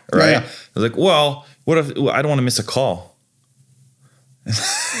walk, right? I was like, well, what if I don't want to miss a call?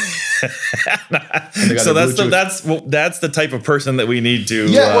 So that's the type of person that we need to.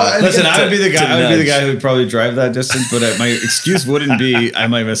 Listen, I would be the guy who would probably drive that distance, but my excuse wouldn't be I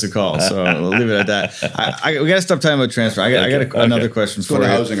might miss a call. So we'll leave it at that. We got to stop talking about transfer. I got another question for you.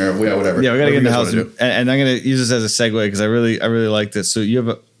 Housing or whatever. Yeah, we got to get into housing, and I'm going to use this as a segue because I really like this. So you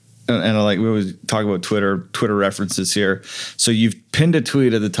have we always talk about Twitter references here. So you've pinned a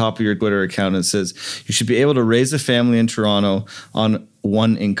tweet at the top of your Twitter account and it says you should be able to raise a family in Toronto on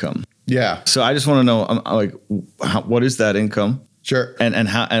one income. Yeah. So I just want to know, what is that income? Sure.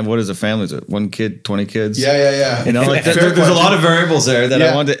 And what is a family? Is it 1 kid, 20 kids? Yeah. There's a lot of variables there that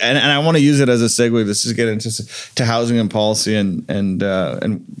I want to, and I want to use it as a segue. Let's just get into housing and policy and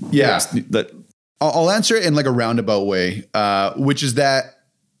that. I'll answer it in like a roundabout way, which is that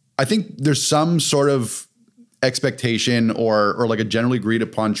I think there's some sort of expectation or like a generally agreed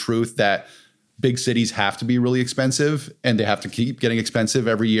upon truth that big cities have to be really expensive and they have to keep getting expensive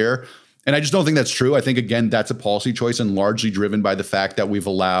every year. And I just don't think that's true. I think, again, that's a policy choice and largely driven by the fact that we've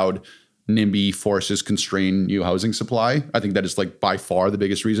allowed NIMBY forces constrain new housing supply. I think that is like by far the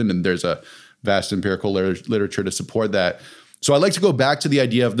biggest reason. And there's a vast empirical literature to support that. So I like to go back to the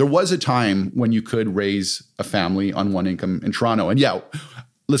idea of there was a time when you could raise a family on one income in Toronto. And yeah,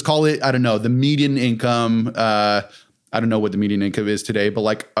 let's call it, I don't know, the median income. I don't know what the median income is today, but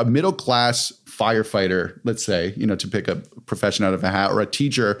like a middle class firefighter, let's say, you know, to pick a profession out of a hat, or a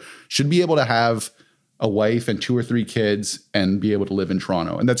teacher should be able to have a wife and 2 or 3 kids and be able to live in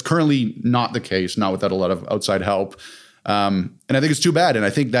Toronto. And that's currently not the case, not without a lot of outside help. And I think it's too bad. And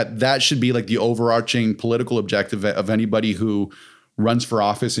I think that should be like the overarching political objective of anybody who runs for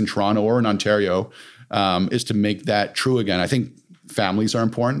office in Toronto or in Ontario, is to make that true again. I think families are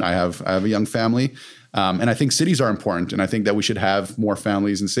important. I have a young family. And I think cities are important. And I think that we should have more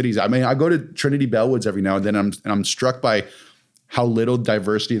families in cities. I mean, I go to Trinity Bellwoods every now and then, and I'm struck by how little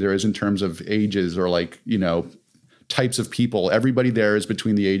diversity there is in terms of ages or like, you know, types of people. Everybody there is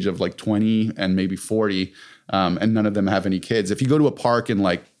between the age of like 20 and maybe 40, and none of them have any kids. If you go to a park in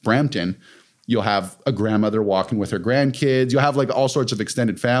like Brampton, you'll have a grandmother walking with her grandkids. You'll have like all sorts of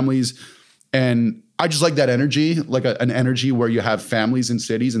extended families. And I just like that energy, like an energy where you have families in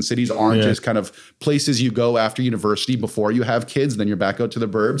cities, and cities aren't just kind of places you go after university before you have kids, then you're back out to the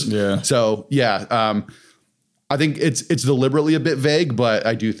burbs. Yeah. So I think it's deliberately a bit vague, but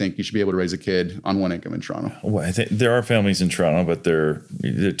I do think you should be able to raise a kid on one income in Toronto. Well, I think there are families in Toronto, but they're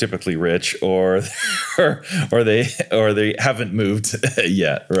typically rich, or they haven't moved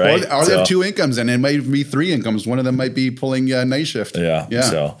yet, right? Or they have 2 incomes, and it might be 3 incomes. One of them might be pulling night shift. Yeah.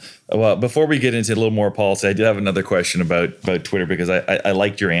 So, well, before we get into a little more policy, I did have another question about Twitter, because I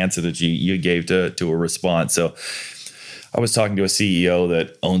liked your answer that you gave to a response. So, I was talking to a CEO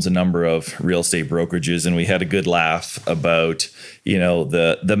that owns a number of real estate brokerages, and we had a good laugh about, you know,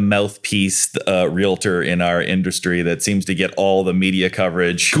 the mouthpiece realtor in our industry that seems to get all the media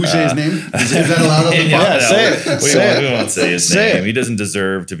coverage. Can we say his name? Is that allowed on the podcast? We won't say his name. He doesn't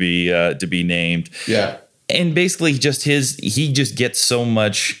deserve to be named. Yeah. And basically he just gets so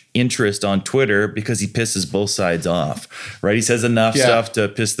much interest on Twitter because he pisses both sides off, right? He says enough stuff to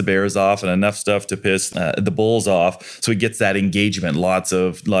piss the Bears off and enough stuff to piss the Bulls off. So he gets that engagement, lots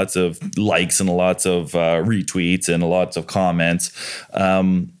of likes and lots of retweets and lots of comments.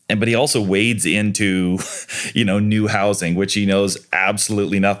 But he also wades into, you know, new housing, which he knows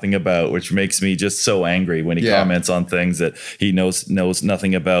absolutely nothing about, which makes me just so angry when he comments on things that he knows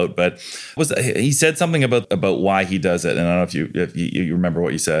nothing about. But he said something about why he does it, and I don't know if you remember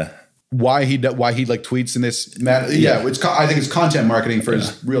what you said. Why he like tweets in this matter? Yeah, I think it's content marketing for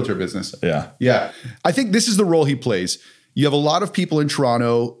his realtor business. Yeah. I think this is the role he plays. You have a lot of people in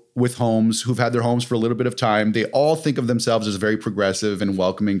Toronto with homes who've had their homes for a little bit of time. They all think of themselves as very progressive and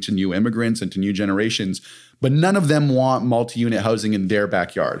welcoming to new immigrants and to new generations, but none of them want multi-unit housing in their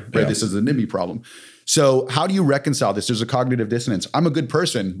backyard, right? Yeah. This is the NIMBY problem. So how do you reconcile this? There's a cognitive dissonance. I'm a good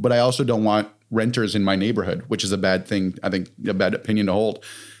person, but I also don't want renters in my neighborhood, which is a bad thing, I think, a bad opinion to hold.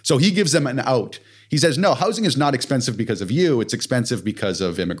 So he gives them an out. He says, no, housing is not expensive because of you. It's expensive because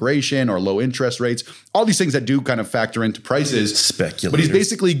of immigration or low interest rates. All these things that do kind of factor into prices. Speculators. But he's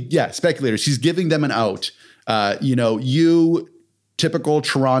basically, speculators. He's giving them an out. You typical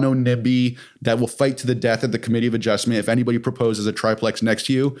Toronto NIMBY that will fight to the death at the Committee of Adjustment. If anybody proposes a triplex next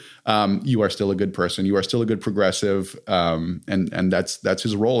to you, you are still a good person. You are still a good progressive. And that's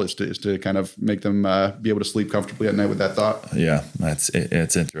his role is to kind of make them be able to sleep comfortably at night with that thought. Yeah,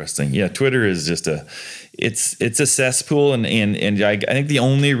 it's interesting. Yeah, Twitter is just it's a cesspool, and I think the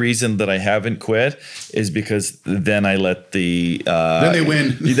only reason that I haven't quit is because then I let then they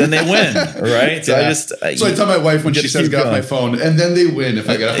win. Then they win, right? So I tell my wife when she says get off my phone, and then they win if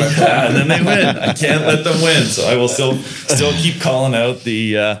I get off my phone. And then they win. I can't let them win, so I will still keep calling out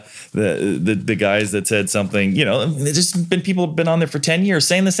the guys that said something. You know, there's just been people have been on there for 10 years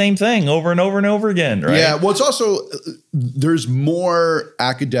saying the same thing over and over and over again, right? Yeah. Well, it's also there's more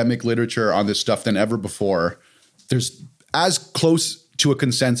academic literature on this stuff than ever before. There's as close to a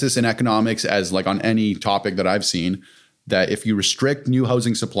consensus in economics as like on any topic that I've seen, that if you restrict new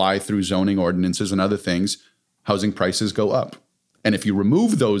housing supply through zoning ordinances and other things, housing prices go up. And if you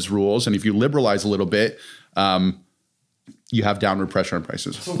remove those rules and if you liberalize a little bit, you have downward pressure on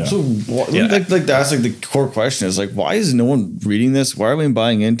prices. Like that's like the core question is like, why is no one reading this? Why are we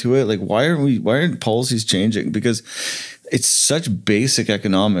buying into it? Like, why aren't policies changing? Because it's such basic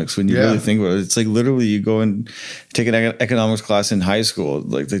economics when you really think about it. It's like literally you go and take an economics class in high school.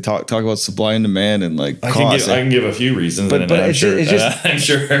 Like they talk about supply and demand and like cost. I can give a few reasons, but I'm sure it's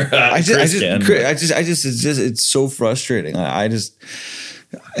so frustrating. I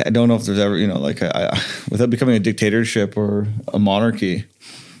don't know if there's ever, like without becoming a dictatorship or a monarchy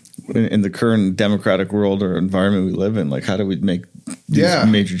in the current democratic world or environment we live in, like how do we make these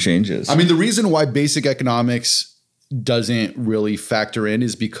major changes? I mean, the reason why basic economics doesn't really factor in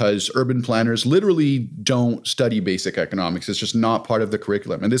is because urban planners literally don't study basic economics. It's just not part of the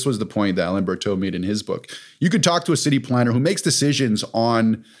curriculum. And this was the point that Alain Berthaud made in his book. You could talk to a city planner who makes decisions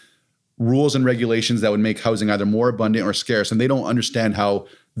on rules and regulations that would make housing either more abundant or scarce, and they don't understand how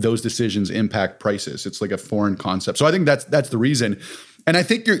those decisions impact prices. It's like a foreign concept. So I think that's the reason. And I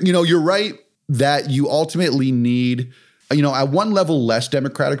think you're right that you ultimately need, at one level, less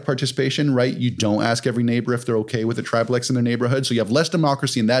democratic participation, right? You don't ask every neighbor if they're okay with a triplex in their neighborhood. So you have less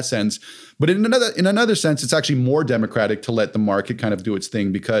democracy in that sense. But in another sense, it's actually more democratic to let the market kind of do its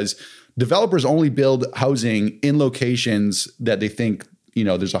thing, because developers only build housing in locations that they think,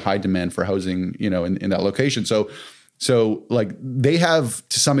 there's a high demand for housing, in that location. So like they have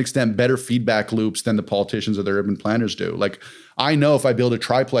to some extent better feedback loops than the politicians or the urban planners do. Like I know if I build a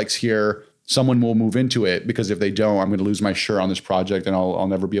triplex here, someone will move into it, because if they don't, I'm going to lose my shirt on this project and I'll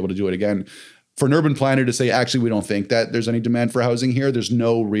never be able to do it again. For an urban planner to say, actually, we don't think that there's any demand for housing here, there's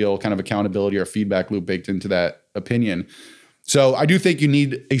no real kind of accountability or feedback loop baked into that opinion. So I do think you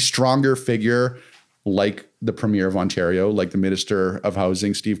need a stronger figure like the Premier of Ontario, like the Minister of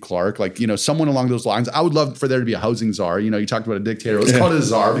Housing, Steve Clark, like, someone along those lines. I would love for there to be a housing czar. You talked about a dictator. Let's call it a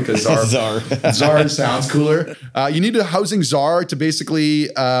czar, because czar sounds cooler. You need a housing czar to basically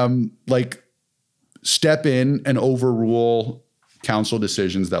step in and overrule council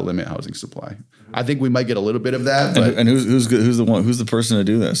decisions that limit housing supply. I think we might get a little bit of that. But and who's the person to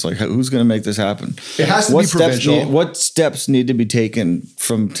do this? Like, who's going to make this happen? It has to be provincial. What steps need to be taken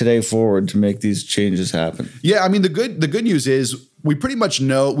from today forward to make these changes happen? Yeah, I mean, the good news is we pretty much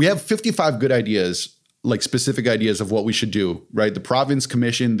know we have 55 good ideas, like specific ideas of what we should do, right? The province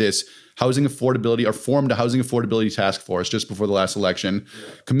commissioned this housing affordability, or formed a housing affordability task force just before the last election,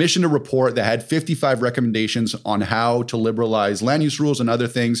 commissioned a report that had 55 recommendations on how to liberalize land use rules and other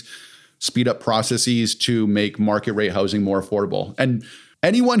things, speed up processes to make market rate housing more affordable. And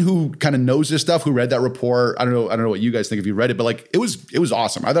anyone who kind of knows this stuff, who read that report, I don't know what you guys think if you read it, but like it was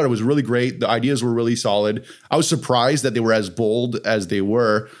awesome. I thought it was really great. The ideas were really solid. I was surprised that they were as bold as they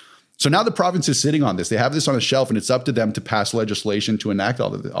were. So now the province is sitting on this. They have this on a shelf, and it's up to them to pass legislation to enact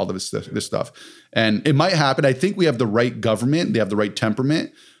all of this stuff. And it might happen. I think we have the right government. They have the right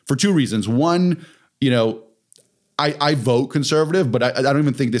temperament for two reasons. One, I vote conservative, but I don't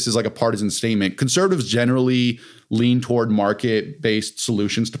even think this is like a partisan statement. Conservatives generally lean toward market-based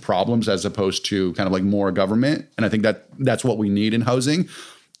solutions to problems as opposed to kind of like more government. And I think that's what we need in housing.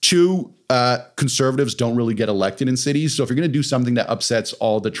 Two, conservatives don't really get elected in cities. So if you're going to do something that upsets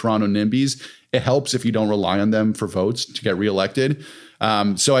all the Toronto NIMBYs, it helps if you don't rely on them for votes to get reelected.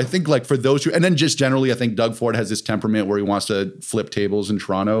 So I think like for those who, and then just generally, I think Doug Ford has this temperament where he wants to flip tables in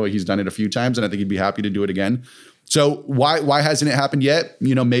Toronto. He's done it a few times, and I think he'd be happy to do it again. So why hasn't it happened yet?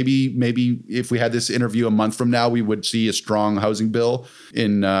 Maybe if we had this interview a month from now, we would see a strong housing bill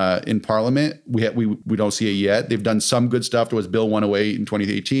in Parliament. We don't see it yet. They've done some good stuff. There was Bill 108 in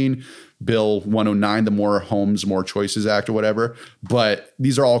 2018, Bill 109, the More Homes, More Choices Act or whatever. But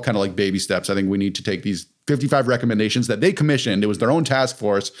these are all kind of like baby steps. I think we need to take these 55 recommendations that they commissioned. It was their own task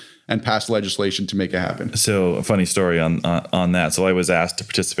force, and passed legislation to make it happen. So a funny story on that. So I was asked to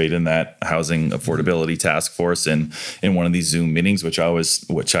participate in that housing affordability task force in one of these Zoom meetings, which I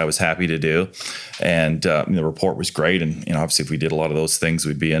was happy to do. And the report was great. And obviously, if we did a lot of those things,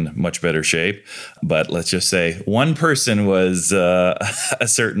 we'd be in much better shape. But let's just say one person was a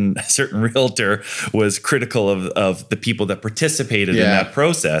certain realtor was critical of the people that participated in that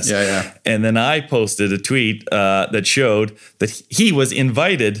process. Yeah. And then I posted a tweet that showed that he was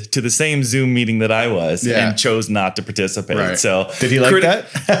invited to the same Zoom meeting that I was and chose not to participate. Right. So did he like that?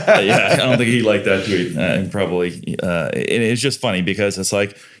 Yeah, I don't think he liked that tweet. Probably. And it's just funny because it's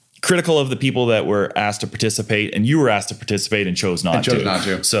like critical of the people that were asked to participate, and you were asked to participate and chose not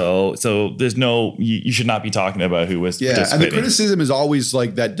to. So there's no, you should not be talking about who was participating. And the criticism is always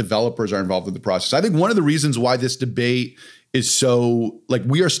like that developers are involved in the process. I think one of the reasons why this debate is so like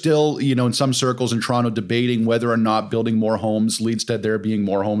we are still, in some circles in Toronto debating whether or not building more homes leads to there being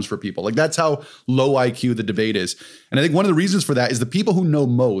more homes for people. Like that's how low IQ the debate is. And I think one of the reasons for that is the people who know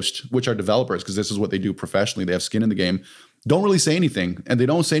most, which are developers, because this is what they do professionally, they have skin in the game. don't really say anything. And they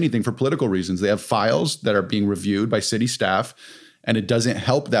don't say anything for political reasons. They have files that are being reviewed by city staff, and it doesn't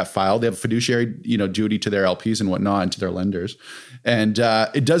help that file. They have fiduciary, duty to their LPs and whatnot, and to their lenders. And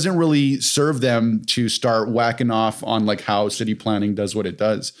it doesn't really serve them to start whacking off on like how city planning does what it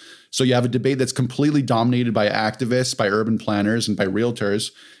does. So you have a debate that's completely dominated by activists, by urban planners, and by realtors.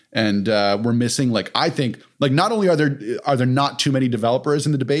 And we're missing, I think, not only are there not too many developers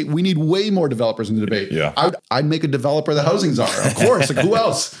in the debate, we need way more developers in the debate. Yeah. I'd make a developer the housing czar, of course. Who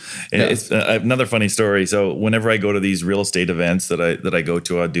else? And it's another funny story. So whenever I go to these real estate events that I go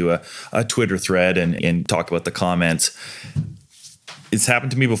to, I do a Twitter thread and talk about the comments. It's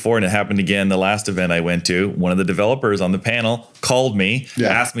happened to me before, and it happened again the last event I went to. One of the developers on the panel called me,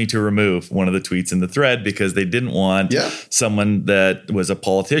 asked me to remove one of the tweets in the thread because they didn't want someone that was a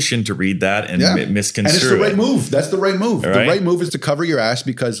politician to read that and misconstrue it. And it's the right move. That's the right move. Right? The right move is to cover your ass,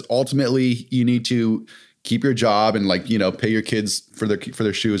 because ultimately you need to keep your job and pay your kids for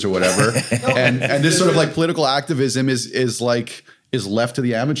their shoes or whatever. and this sort of political activism is left to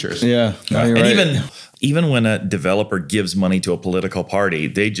the amateurs. Yeah. No, and right. even when a developer gives money to a political party,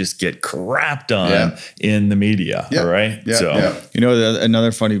 they just get crapped on in the media. Right. Yeah. So,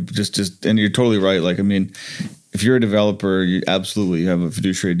 another funny, just, and you're totally right. If you're a developer, you absolutely have a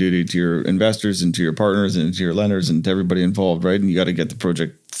fiduciary duty to your investors and to your partners and to your lenders and to everybody involved. Right. And you got to get the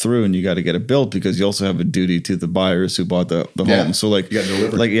project through, and you got to get it built, because you also have a duty to the buyers who bought the home. So you got to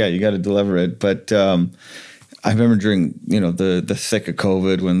deliver. You got to deliver it. But, I remember during, the thick of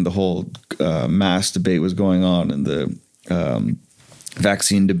COVID, when the whole mask debate was going on and the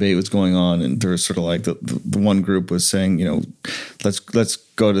vaccine debate was going on, and there was sort of the one group was saying, let's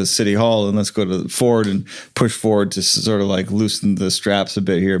go to City Hall and let's go to Ford and push Ford to sort of loosen the straps a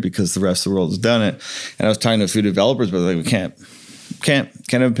bit here because the rest of the world has done it. And I was talking to a few developers, but we can't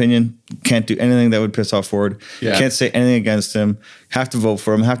have opinion, can't do anything that would piss off Ford, can't say anything against him, have to vote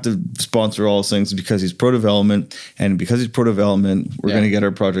for him, have to sponsor all those things because he's pro-development, and because he's pro-development, we're going to get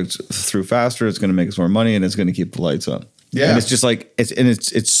our projects through faster, it's going to make us more money, and it's going to keep the lights on. Yeah. And it's just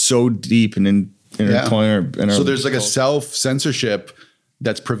it's so deep and intertwined. So there's a self-censorship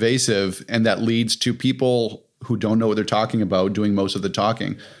that's pervasive, and that leads to people who don't know what they're talking about doing most of the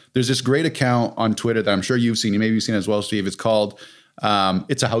talking. There's this great account on Twitter that I'm sure you've seen. Maybe you've seen it as well, Steve. It's called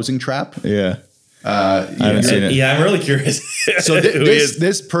It's a Housing Trap. Yeah. I haven't seen it. Yeah, I'm really curious. So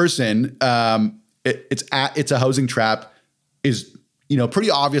this person, it's a Housing Trap is, pretty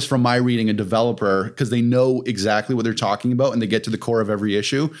obvious from my reading, a developer, because they know exactly what they're talking about and they get to the core of every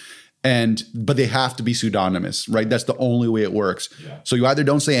issue. But they have to be pseudonymous, right? That's the only way it works. Yeah. So you either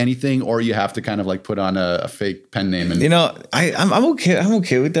don't say anything, or you have to kind of put on a fake pen name. And I'm okay. I'm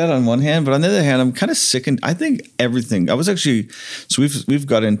okay with that on one hand, but on the other hand, I'm kind of sick. And I think everything. I was actually, so we've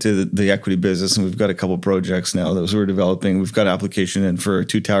got into the equity business, and we've got a couple projects now that we're developing. We've got an application in for a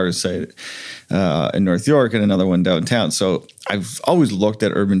 2 towers site in North York and another one downtown. So I've always looked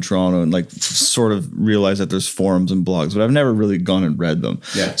at Urban Toronto and sort of realized that there's forums and blogs, but I've never really gone and read them.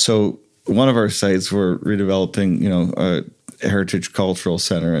 Yeah. So one of our sites, we're redeveloping, a heritage cultural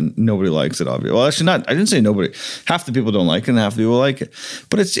center, and nobody likes it, obviously. Well, actually not, I didn't say nobody. Half the people don't like it and half the people like it.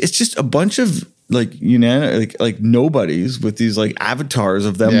 But it's just a bunch of nobodies with these avatars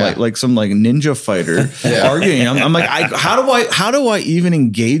of them, like some ninja fighter arguing. I'm like, how do I even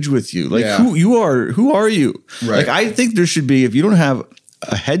engage with you? Who are you? Right. I think there should be, if you don't have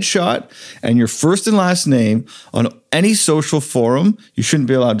a headshot and your first and last name on any social forum, you shouldn't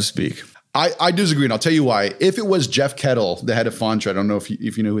be allowed to speak. I disagree, and I'll tell you why. If it was Jeff Kettle, the head of Fontra, I don't know if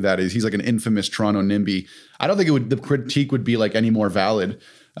you know who that is. He's an infamous Toronto NIMBY. I don't think the critique would be any more valid.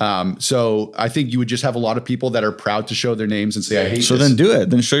 So I think you would just have a lot of people that are proud to show their names and say, I hate so this. Then do it.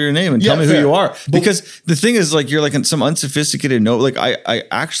 Then show your name and tell me who you are. Because the thing is, you're in some unsophisticated note. I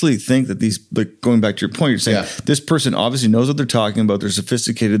actually think that these, going back to your point, you're saying this person obviously knows what they're talking about. They're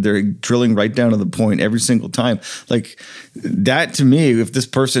sophisticated. They're drilling right down to the point every single time. That to me, if this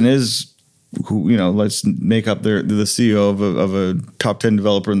person is who, let's make up the CEO of a top 10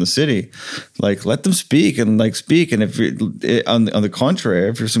 developer in the city, let them speak and speak. And if on the contrary,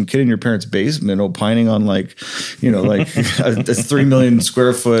 if you're some kid in your parents' basement opining on a 3 million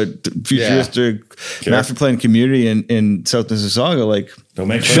square foot futuristic master plan community in South Mississauga, don't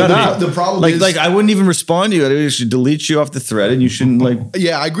make shut up. The problem is, I wouldn't even respond to you. I should delete you off the thread, and you shouldn't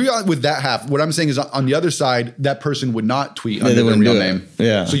Yeah, I agree with that half. What I'm saying is, on the other side, that person would not tweet under their real name.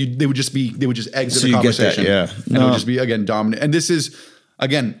 Yeah. So they would just exit the conversation. Get that, and it would just be, again, dominant. And this is,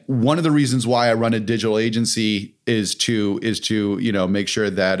 again, one of the reasons why I run a digital agency is to make sure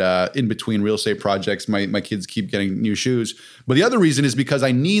that in between real estate projects, my kids keep getting new shoes. But the other reason is because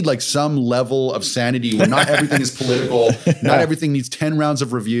I need like some level of sanity where not everything is political. Not everything needs 10 rounds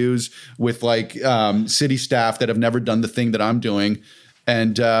of reviews with like city staff that have never done the thing that I'm doing.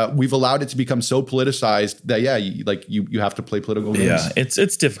 And we've allowed it to become so politicized that, you have to play political games. Yeah,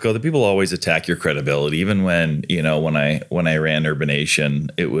 it's difficult. The people always attack your credibility. Even when I ran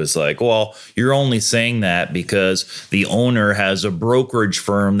Urbanation, it was like, well, you're only saying that because the owner has a brokerage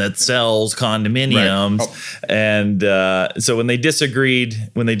firm that sells condominiums. Right. Oh. And so when they disagreed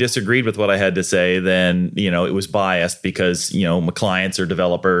with what I had to say, then it was biased because my clients are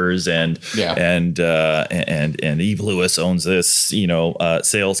developers and Eve Lewis owns this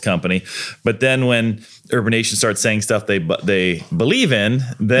sales company. But then when Urbanation starts saying stuff they believe in,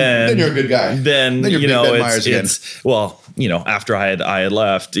 then you're a good guy. Then it's after I had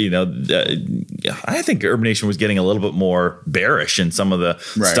left, I think Urbanation was getting a little bit more bearish in some of the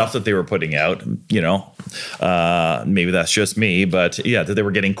stuff that they were putting out. Maybe that's just me, but that they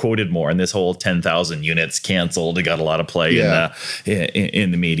were getting quoted more, and this whole 10,000 units canceled. It got a lot of play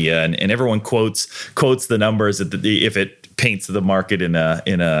in the media, and everyone quotes the numbers if it paints the market in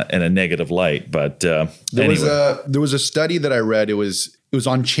a negative light. But there was a study that I read. It was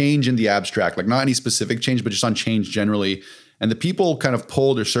on change in the abstract, like not any specific change, but just on change generally. And the people kind of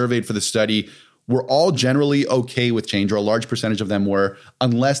polled or surveyed for the study were all generally okay with change, or a large percentage of them were,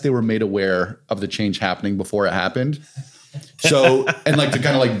 unless they were made aware of the change happening before it happened. So, and like to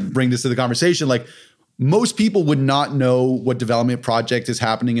kind of like bring this to the conversation, like most people would not know what development project is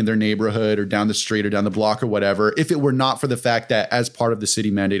happening in their neighborhood or down the street or down the block or whatever, if it were not for the fact that as part of the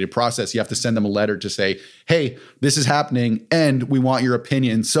city mandated process, you have to send them a letter to say, hey, this is happening and we want your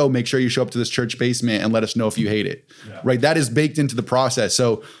opinion. So make sure you show up to this church basement and let us know if you hate it. Yeah. Right. That is baked into the process.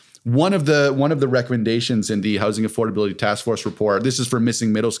 So one of the recommendations in the Housing Affordability Task Force report, this is for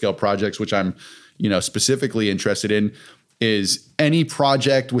missing middle scale projects, which I'm, specifically interested in, is any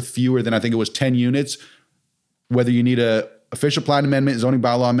project with fewer than, I think it was 10 units, whether you need a official plan amendment, zoning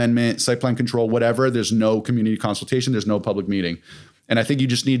bylaw amendment, site plan control, whatever, there's no community consultation, there's no public meeting. And I think you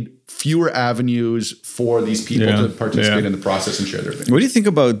just need fewer avenues for these people to participate in the process and share their opinion. What do you think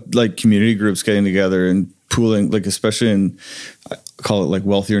about like community groups getting together and pooling, like especially in, I call it like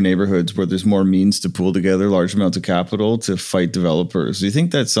wealthier neighborhoods where there's more means to pool together large amounts of capital to fight developers? Do you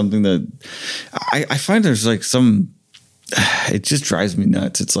think that's something that I find there's like some... It just drives me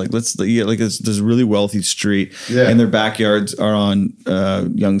nuts. It's like, there's a really wealthy street and their backyards are on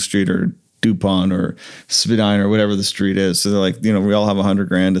Yonge Street or DuPont or Spadina or whatever the street is. So they're like, we all have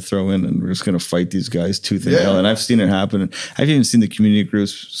 $100,000 to throw in and we're just going to fight these guys tooth and nail. And I've seen it happen. I've even seen the community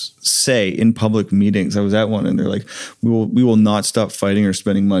groups say in public meetings, I was at one and they're like, we will not stop fighting or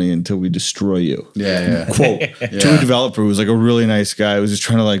spending money until we destroy you. Quote, to a developer who was like a really nice guy who was just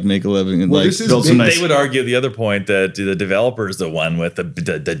trying to like make a living and build some nice. They would argue the other point that the developer is the one with the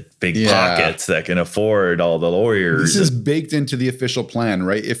big pockets that can afford all the lawyers. This is baked into the official plan,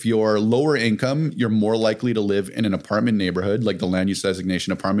 right? If you're lower income, you're more likely to live in an apartment neighborhood, like the land use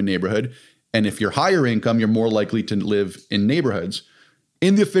designation apartment neighborhood. And if you're higher income, you're more likely to live in neighborhoods.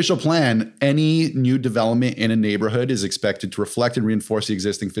 In the official plan, any new development in a neighborhood is expected to reflect and reinforce the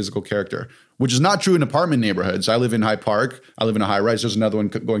existing physical character, which is not true in apartment neighborhoods. I live in High Park. I live in a high rise. There's another one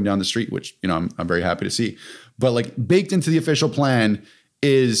going down the street, which, I'm very happy to see. But like baked into the official plan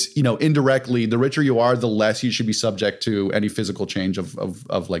is, indirectly, the richer you are, the less you should be subject to any physical change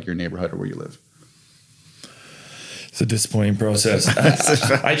of like your neighborhood or where you live. It's a disappointing process.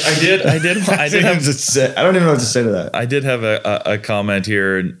 I don't even know what to say to that. I did have a comment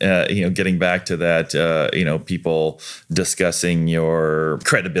here, getting back to that, people discussing your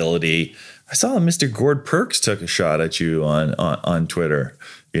credibility. I saw Mr. Gord Perks took a shot at you on Twitter.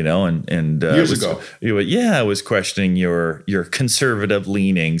 Years ago. I was questioning your conservative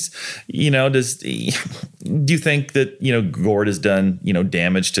leanings. Do you think that Gord has done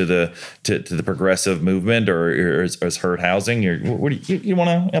damage to the progressive movement or has hurt housing? What do you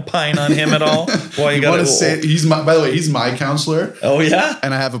want to opine on him at all? Well, you want to say by the way, he's my counselor. Oh yeah,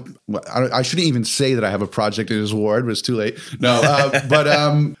 and I shouldn't even say that I have a project in his ward, but it's too late. No,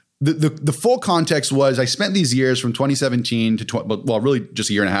 but. The full context was I spent these years from 2017 to really just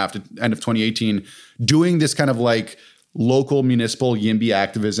a year and a half to end of 2018 doing this kind of like local municipal YIMBY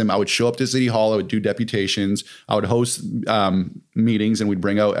activism. I would show up to City Hall. I would do deputations. I would host meetings and we'd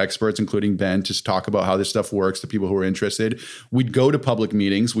bring out experts, including Ben, to talk about how this stuff works to people who are interested. We'd go to public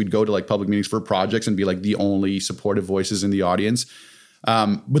meetings. We'd go to like public meetings for projects and be like the only supportive voices in the audience.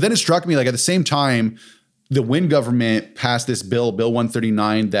 But then it struck me like at the same time, the Wynne government passed this bill, Bill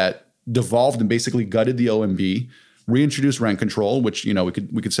 139, that devolved and basically gutted the OMB, reintroduced rent control, which, you know,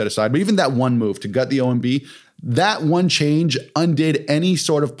 we could set aside. But even that one move to gut the OMB, that one change undid any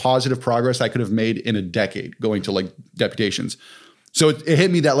sort of positive progress I could have made in a decade going to like deputations. So it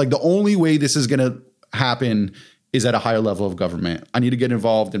hit me that like the only way this is going to happen is at a higher level of government. I need to get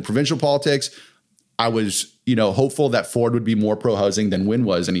involved in provincial politics. I was, you know, hopeful that Ford would be more pro-housing than Wynne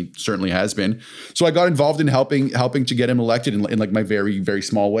was, and he certainly has been. So I got involved in helping to get him elected in like my very, very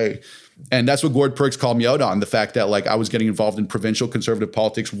small way. And that's what Gord Perks called me out on, the fact that like I was getting involved in provincial conservative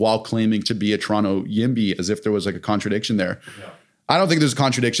politics while claiming to be a Toronto YIMBY, as if there was like a contradiction there. Yeah. I don't think there's a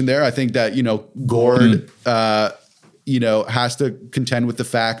contradiction there. I think that, you know, Gord, you know, has to contend with the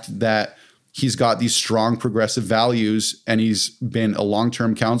fact that he's got these strong progressive values, and he's been a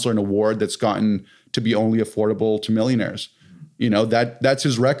long-term counselor in a ward that's gotten to be only affordable to millionaires. You know, that's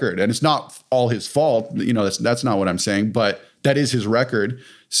his record, and it's not all his fault. You know, that's not what I'm saying, but that is his record.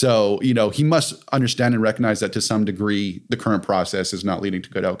 So, you know, he must understand and recognize that to some degree, the current process is not leading to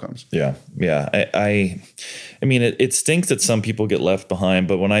good outcomes. Yeah. Yeah. I mean, it stinks that some people get left behind,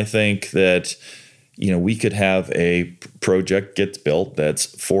 but when I think that, you know, we could have a project gets built that's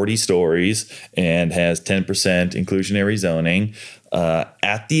 40 stories and has 10% inclusionary zoning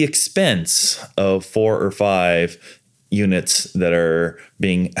at the expense of 4 or 5 units that are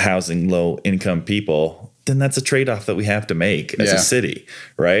being housing low income people, then that's a trade-off that we have to make as a city,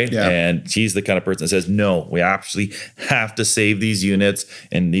 right? Yeah. And he's the kind of person that says, no, we actually have to save these units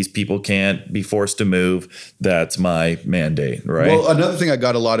and these people can't be forced to move. That's my mandate, right? Well, another thing I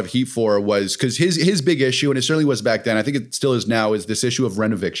got a lot of heat for was because his big issue, and it certainly was back then, I think it still is now, is this issue of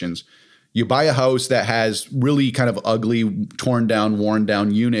rent evictions. You buy a house that has really kind of ugly, torn down, worn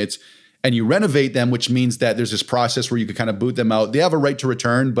down units, and you renovate them, which means that there's this process where you could kind of boot them out. They have a right to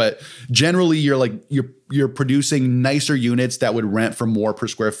return, but generally you're producing nicer units that would rent for more per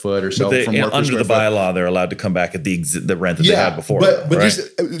square foot or so. Under the bylaw, they're allowed to come back at the rent that they had before. But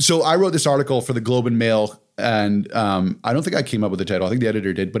right? So I wrote this article for the Globe and Mail, and I don't think I came up with the title. I think the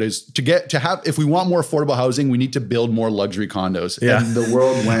editor did. But is if we want more affordable housing, we need to build more luxury condos. Yeah. And the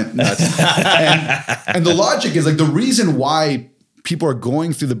world went nuts. and the logic is like the reason why people are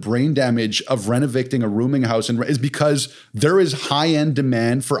going through the brain damage of renovating a rooming house is because there is high-end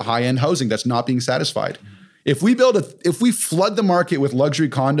demand for high-end housing that's not being satisfied. If we flood the market with luxury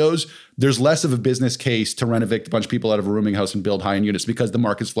condos, there's less of a business case to renovate a bunch of people out of a rooming house and build high-end units because the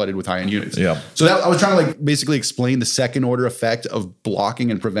market's flooded with high-end units. Yeah. So I was trying to like basically explain the second order effect of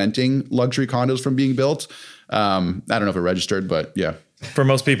blocking and preventing luxury condos from being built. I don't know if it registered, but yeah. For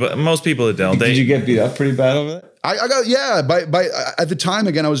most people that don't. Did you get beat up pretty bad over that? I got, by at the time,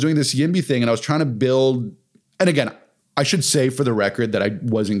 again, I was doing this YIMBY thing and I was trying to build, and again, I should say for the record that I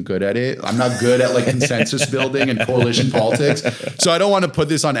wasn't good at it. I'm not good at like consensus building and coalition politics. So I don't want to put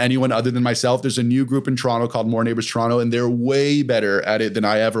this on anyone other than myself. There's a new group in Toronto called More Neighbors Toronto, and they're way better at it than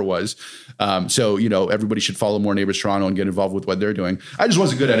I ever was. So, you know, everybody should follow More Neighbors Toronto and get involved with what they're doing. I just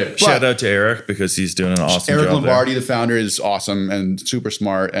wasn't good at it. Shout out to Eric because he's doing an awesome job. Eric Lombardi, the founder, is awesome and super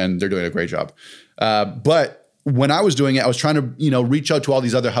smart, and they're doing a great job. But when I was doing it, I was trying to, you know, reach out to all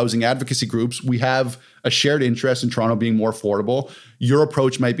these other housing advocacy groups. We have a shared interest in Toronto being more affordable. Your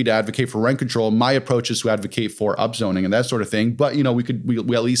approach might be to advocate for rent control. My approach is to advocate for upzoning and that sort of thing. But, you know, we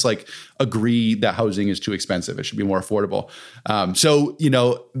at least like agree that housing is too expensive. It should be more affordable. So, you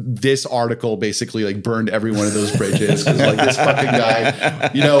know, this article basically like burned every one of those bridges because like this fucking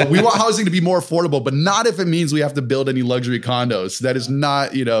guy, you know, we want housing to be more affordable, but not if it means we have to build any luxury condos. That is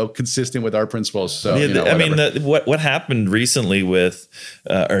not, you know, consistent with our principles. So, yeah, you know, I mean, what happened recently with,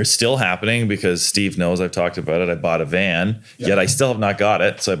 or still happening because Steve knows I've talked about it. I bought a van, yet I still have not got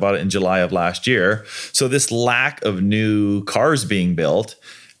it. So I bought it in July of last year. So this lack of new cars being built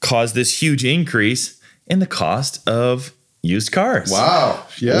caused this huge increase in the cost of used cars. Wow.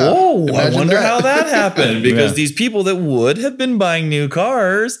 Yeah. Whoa. I wonder how that happened because these people that would have been buying new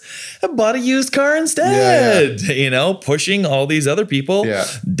cars have bought a used car instead, you know, pushing all these other people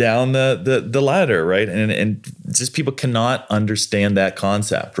down the ladder. Right. And just people cannot understand that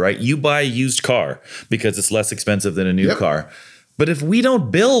concept, right? You buy a used car because it's less expensive than a new car. But if we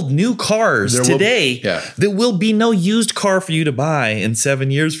don't build new cars today, there will be no used car for you to buy in 7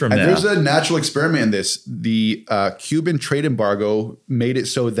 years from now. There's a natural experiment in this. The Cuban trade embargo made it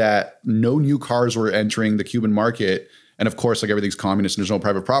so that no new cars were entering the Cuban market. And of course, like everything's communist and there's no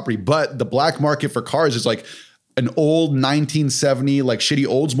private property. But the black market for cars is like an old 1970 like shitty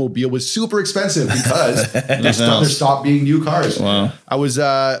Oldsmobile was super expensive because there stopped being new cars. Wow. I was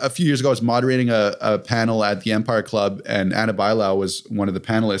a few years ago, I was moderating a panel at the Empire Club, and Anna Bailau was one of the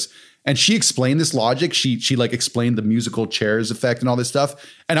panelists. And she explained this logic. She like explained the musical chairs effect and all this stuff.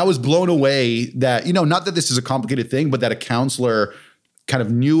 And I was blown away that, not that this is a complicated thing, but that a counselor kind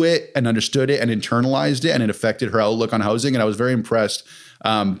of knew it and understood it and internalized it, and it affected her outlook on housing. And I was very impressed.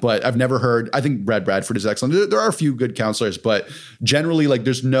 But I've never heard, I think Brad Bradford is excellent. There are a few good counselors, but generally like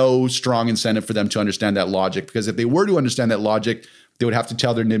there's no strong incentive for them to understand that logic, because if they were to understand that logic, they would have to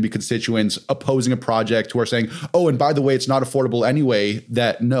tell their NIMBY constituents opposing a project who are saying, oh, and by the way, it's not affordable anyway,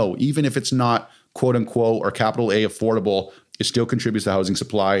 that no, even if it's not quote unquote or capital A affordable, it still contributes to housing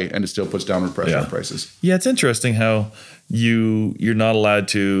supply and it still puts downward pressure on prices. Yeah, it's interesting how you're not allowed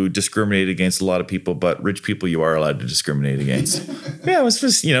to discriminate against a lot of people, but rich people you are allowed to discriminate against. Yeah, it was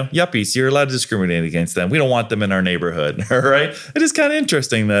just, yuppies, you're allowed to discriminate against them. We don't want them in our neighborhood, all right? It is kind of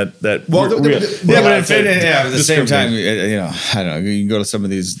interesting that at the same time, I don't know, you can go to some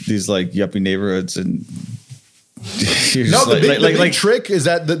of these like yuppie neighborhoods and the big trick is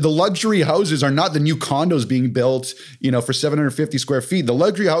that the luxury houses are not the new condos being built, for 750 square feet. The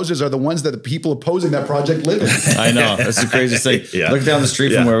luxury houses are the ones that the people opposing that project live in. I know. That's the craziest thing. Look down the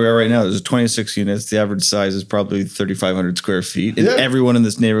street from where we are right now. There's 26 units. The average size is probably 3,500 square feet. And everyone in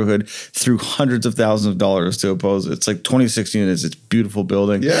this neighborhood threw hundreds of thousands of dollars to oppose it. It's like 26 units. It's a beautiful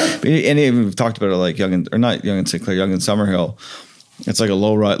building. Yeah. And even we've talked about it like Yonge and St. Clair, Yonge and Summerhill. It's like a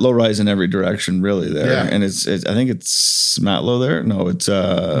low rise in every direction, really. There, and it's I think it's Matlow there. No, it's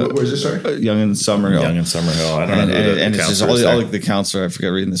where's this? Sorry, Yonge and Summerhill. Yonge and Summerhill. I don't know. And it's just all like the counselor. I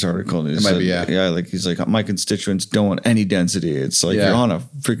forget reading this article. It might be like he's like, my constituents don't want any density. It's like you're on a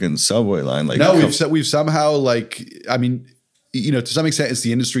freaking subway line. Like we've somehow to some extent it's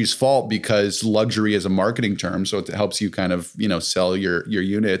the industry's fault because luxury is a marketing term, so it helps you kind of sell your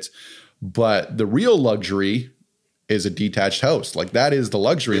units, but the real luxury is a detached house. Like that is the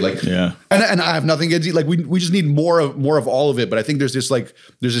luxury. And I have nothing against it. Like we just need more of all of it. But I think there's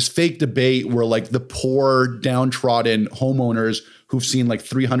this fake debate where like the poor downtrodden homeowners who've seen like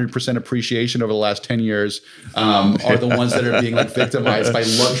 300% appreciation over the last 10 years are the ones that are being like victimized by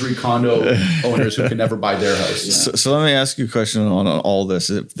luxury condo owners who can never buy their house. So let me ask you a question on all this.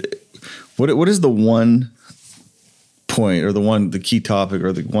 What is the one point or the key topic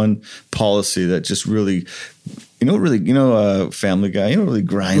or the one policy that just really, Family Guy, really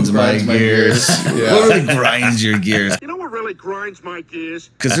grinds my gears. What really grinds your gears? What really grinds my gears?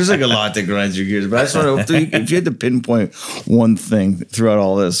 Because there's like a lot that grinds your gears. But I just want to, if you had to pinpoint one thing throughout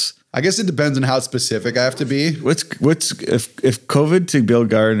all this. I guess it depends on how specific I have to be. What's if COVID to Bill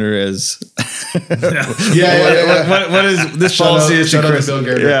Gardner is? What is this policy? Shout out to Bill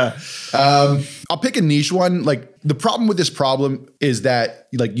Gardner. Yeah. I'll pick a niche one. Like the problem with this problem is that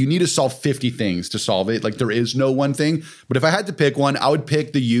like you need to solve 50 things to solve it. Like there is no one thing. But if I had to pick one, I would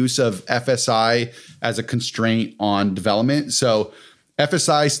pick the use of FSI as a constraint on development. So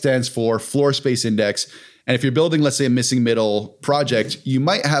FSI stands for Floor Space Index. And if you're building, let's say, a missing middle project, you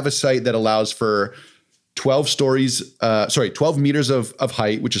might have a site that allows for 12 meters of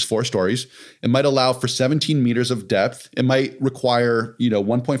height, which is 4 stories. It might allow for 17 meters of depth. It might require,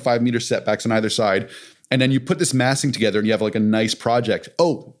 1.5 meter setbacks on either side. And then you put this massing together and you have like a nice project.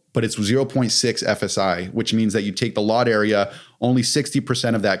 Oh, but it's 0.6 FSI, which means that you take the lot area, only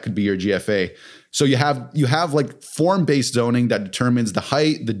 60% of that could be your GFA. So you have like form-based zoning that determines the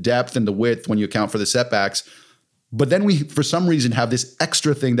height, the depth, and the width when you account for the setbacks. But then we, for some reason, have this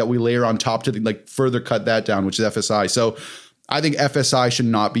extra thing that we layer on top to further cut that down, which is FSI. So I think FSI should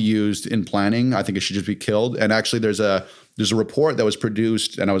not be used in planning. I think it should just be killed. And actually, there's a report that was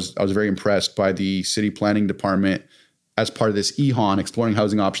produced, and I was very impressed by the city planning department as part of this EHON, Exploring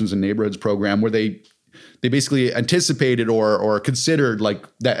Housing Options in Neighborhoods program, where they basically anticipated or considered like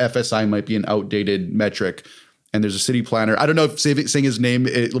that FSI might be an outdated metric. And there's a city planner. I don't know if saying his name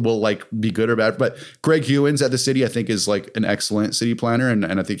it will like be good or bad, but Greg Hewins at the city, I think, is like an excellent city planner, and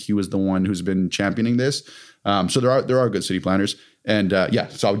I think he was the one who's been championing this. So there are good city planners, and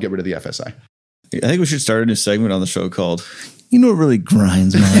so I would get rid of the FSI. I think we should start a new segment on the show called "What Really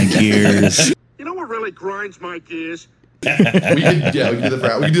Grinds My Gears." What really grinds my gears? we can do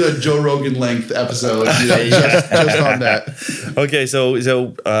the Joe Rogan length episode just on that. Okay, so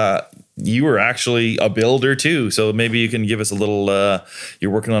you were actually a builder too, so maybe you can give us a little.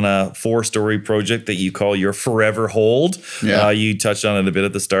 You're working on a 4-story project that you call your Forever Hold. Yeah. You touched on it a bit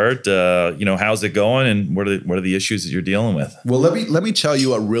at the start. How's it going, and what are the issues that you're dealing with? Well, let me tell you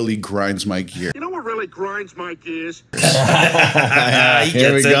what really grinds my gear. What really grinds my gears?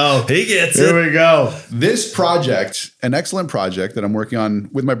 Here we go. He gets it. Here we go. This project, an excellent project that I'm working on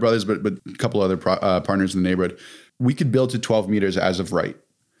with my brothers, but a couple other partners in the neighborhood. We could build to 12 meters as of right.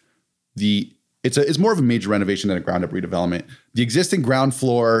 The it's more of a major renovation than a ground up redevelopment. The existing ground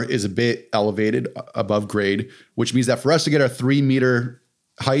floor is a bit elevated above grade, which means that for us to get our 3 meter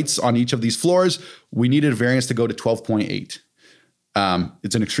heights on each of these floors, we needed a variance to go to 12.8.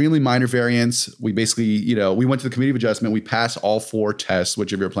 It's an extremely minor variance. We basically, we went to the committee of adjustment. We passed all 4 tests,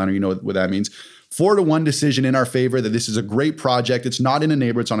 which if you're a planner, you know what that means. 4-1 decision in our favor that this is a great project. It's not in a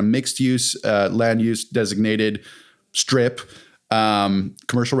neighborhood. It's on a mixed use, land use designated strip.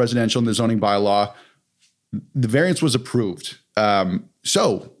 Commercial residential in the zoning bylaw. The variance was approved.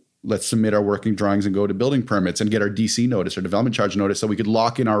 So let's submit our working drawings and go to building permits and get our DC notice or development charge notice so we could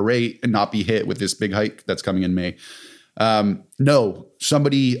lock in our rate and not be hit with this big hike that's coming in May. No,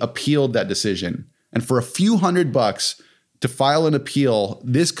 somebody appealed that decision. And for a few $100 to file an appeal,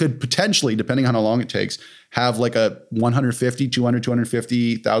 this could potentially, depending on how long it takes, have like a $150,000,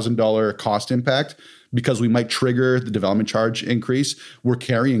 $200,000, $250,000 cost impact, because we might trigger the development charge increase. We're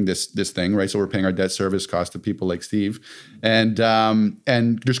carrying this thing, right? So we're paying our debt service cost to people like Steve, and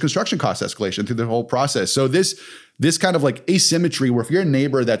there's construction cost escalation through the whole process. So this kind of like asymmetry, where if you're a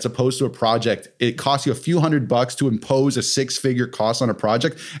neighbor that's opposed to a project, it costs you a few $100 to impose a 6-figure cost on a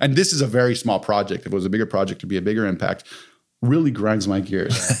project, and this is a very small project. If it was a bigger project, it'd be a bigger impact. Really grinds my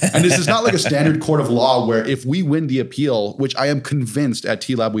gears. And this is not like a standard court of law where if we win the appeal, which I am convinced at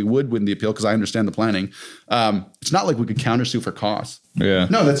TLAB we would win the appeal because I understand the planning. It's not like we could countersue for costs. Yeah.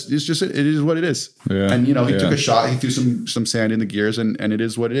 No, it is what it is. Yeah. And he took a shot, he threw some sand in the gears, and it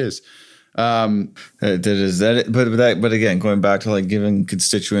is what it is. But again, going back to like giving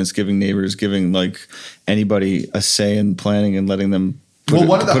constituents, giving neighbors, giving like anybody a say in planning and letting them.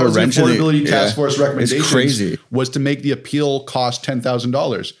 One of the Housing Affordability Task Force recommendations crazy. was to make the appeal cost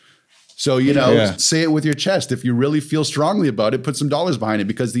 $10,000. So, say it with your chest. If you really feel strongly about it, put some dollars behind it,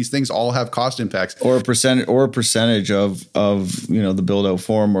 because these things all have cost impacts. Or a percentage of the build out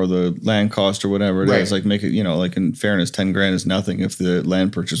form or the land cost or whatever it is. Like make it, like in fairness, 10 grand is nothing if the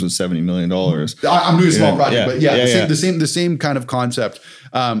land purchase was $70 million. I'm doing a small project, but the same kind of concept.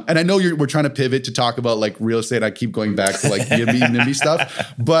 And I know we're trying to pivot to talk about like real estate. I keep going back to like NIMBY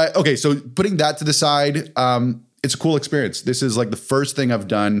stuff, but okay. So putting that to the side, it's a cool experience. This is like the first thing I've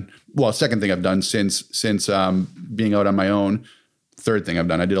done. Well, second thing I've done since being out on my own. Third thing I've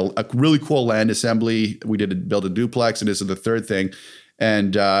done. I did a really cool land assembly. We did build a duplex, and this is the third thing.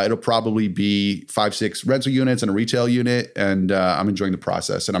 And it'll probably be 5-6 rental units and a retail unit. And I'm enjoying the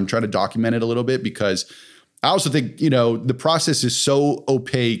process, and I'm trying to document it a little bit, because I also think, the process is so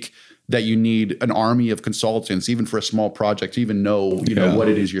opaque that you need an army of consultants, even for a small project, to even know, what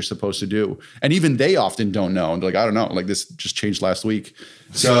it is you're supposed to do. And even they often don't know. And they're like, I don't know, like this just changed last week.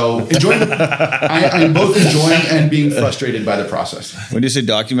 So I'm both enjoying and being frustrated by the process. When you say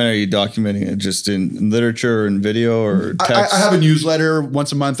document, are you documenting it just in literature and video or text? I have a newsletter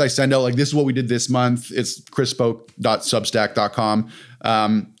once a month. I send out like, this is what we did this month. It's chrisspoke.substack.com.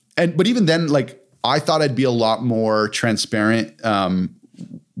 But even then, like, I thought I'd be a lot more transparent,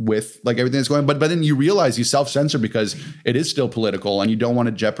 with like everything that's going on. But then you realize you self-censor because it is still political, and you don't want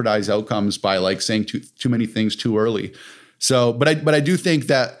to jeopardize outcomes by like saying too many things too early. So, but I do think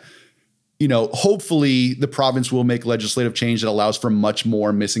that, hopefully the province will make legislative change that allows for much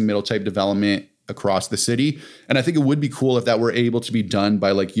more missing middle type development across the city. And I think it would be cool if that were able to be done by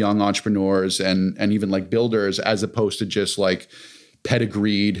like young entrepreneurs and even like builders, as opposed to just like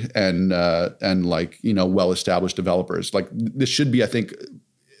pedigreed and like, well-established developers. Like this should be, I think,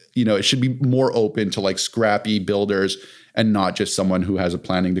 it should be more open to like scrappy builders, and not just someone who has a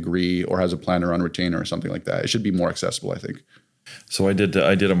planning degree or has a planner on retainer or something like that. It should be more accessible, I think. So I did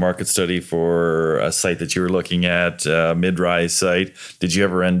a market study for a site that you were looking at, mid-rise site. Did you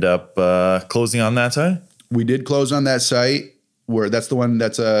ever end up closing on that site? We did close on that site. That's the one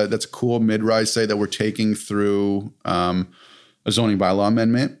that's a cool mid-rise site that we're taking through a zoning bylaw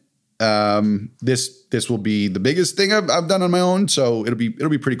amendment. This will be the biggest thing I've done on my own, so it'll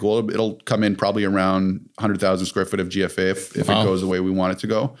be pretty cool. It'll come in probably around 100,000 square foot of GFA if it goes the way we want it to to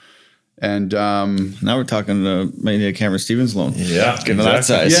go. And now we're talking maybe a Cameron Stevens loan. Yeah, getting that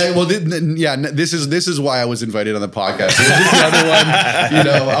size. Yeah, well, this is why I was invited on the podcast. If it was just the other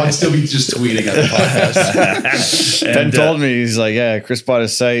one, I would still be just tweeting at the podcast. Ben told me, he's like, yeah, Chris bought a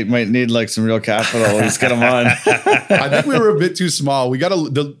site, might need like some real capital. Let's get him on. I think we were a bit too small. We got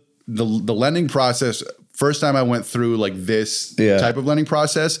the lending process. First time I went through like this type of lending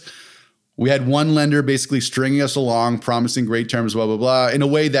process, we had one lender basically stringing us along, promising great terms, blah, blah, blah, in a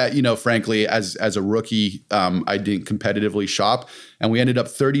way that, frankly, as a rookie, I didn't competitively shop. And we ended up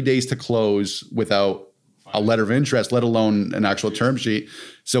 30 days to close without a letter of interest, let alone an actual term sheet.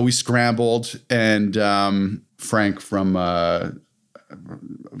 So we scrambled, and Frank from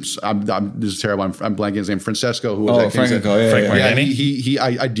this is terrible. I'm blanking his name. Francesco, who was Oh, at King's Head. Franco, yeah. Yeah,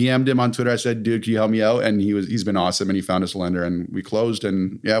 I DM'd him on Twitter. I said, dude, can you help me out? And he's been awesome. And he found us a lender and we closed,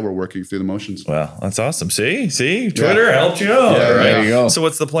 and we're working through the motions. Well, that's awesome. See, Twitter helped you out. Yeah, right? there you go. So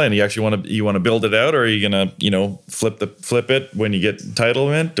what's the plan? You actually want to build it out, or are you gonna flip it when you get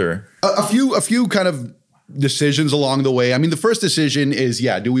entitlement, or A few kind of decisions along the way. I mean, the first decision is,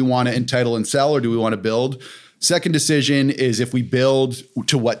 do we want to entitle and sell, or do we want to build? Second decision is if we build,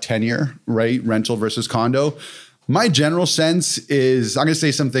 to what tenure, right? Rental versus condo. My general sense is, I'm going to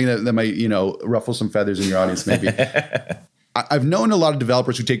say something that might, ruffle some feathers in your audience, maybe. I've known a lot of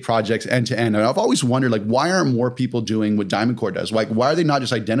developers who take projects end to end, and I've always wondered, like, why aren't more people doing what Diamond Core does? Like, why are they not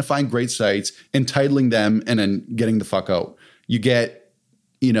just identifying great sites, entitling them, and then getting the fuck out? You get,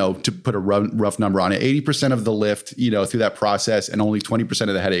 to put a rough number on it, 80% of the lift, through that process, and only 20%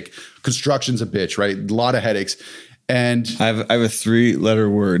 of the headache. Construction's a bitch, right? A lot of headaches. And I have a 3-letter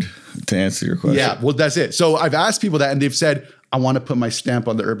word to answer your question. Yeah, well, that's it. So I've asked people that, and they've said, I want to put my stamp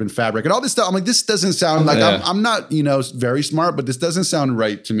on the urban fabric and all this stuff. I'm like, this doesn't sound like, I'm not, very smart, but this doesn't sound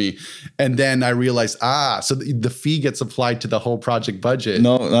right to me. And then I realized, so the fee gets applied to the whole project budget.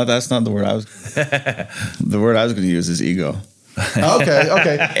 No, that's not the word I was. The word I was going to use is ego.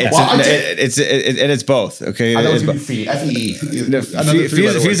 Okay. It's both. Okay, I thought it was going to be fee. F-E-E. Fee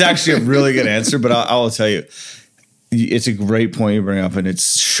is actually a really good answer, but I will tell you, it's a great point you bring up, and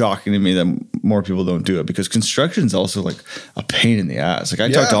it's shocking to me that more people don't do it, because construction is also like a pain in the ass. Like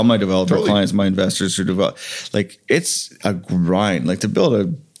I talk to all my developer clients, my investors who develop, like it's a grind. Like to build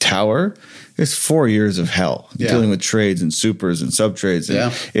a tower, it's 4 years of hell dealing with trades and supers and sub trades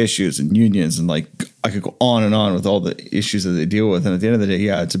and issues and unions, and like I could go on and on with all the issues that they deal with. And at the end of the day,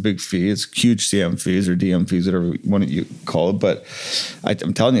 it's a big fee. It's huge CM fees or DM fees, whatever one you call it. But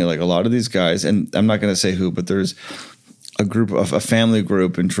I'm telling you, like a lot of these guys, and I'm not going to say who, but there's a family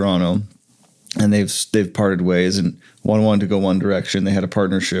group in Toronto, and they've parted ways, and one wanted to go one direction. They had a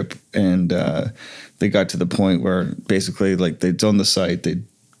partnership, and they got to the point where basically like they'd owned the site, they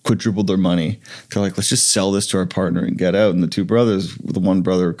quadrupled their money. They're like, let's just sell this to our partner and get out. And the two brothers, the one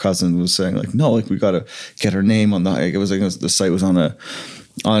brother or cousin was saying like, no, like we got to get our name on the, it was like the site was on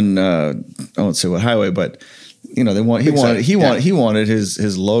I won't say what highway, but he wanted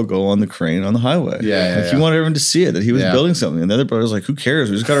his logo on the crane on the highway. He wanted everyone to see it, that he was building something. And the other brother was like, who cares?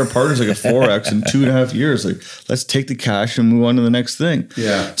 We just got our partners like a 4X in 2.5 years. Like, let's take the cash and move on to the next thing.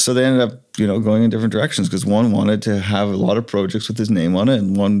 So they ended up, going in different directions, because one wanted to have a lot of projects with his name on it,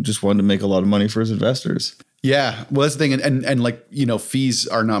 and one just wanted to make a lot of money for his investors. Yeah, well, that's the thing, and like fees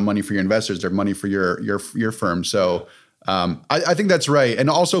are not money for your investors; they're money for your firm. So I think that's right, and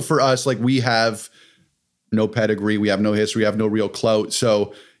also for us, like we have no pedigree, we have no history, we have no real clout.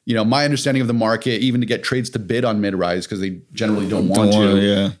 So my understanding of the market, even to get trades to bid on mid-rise, because they generally don't want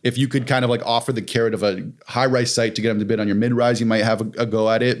to. If you could kind of like offer the carrot of a high-rise site to get them to bid on your mid-rise, you might have a go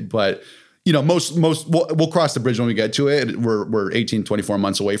at it, but. Most we'll cross the bridge when we get to it. We're 18, 24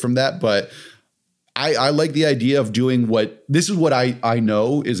 months away from that. But I like the idea of doing this is what I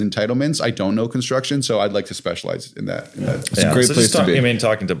know is entitlements. I don't know construction, so I'd like to specialize in that. It's a great place to be. I mean,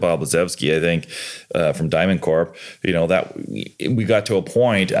 talking to Bob Lazewski, I think from Diamond Corp, that we got to a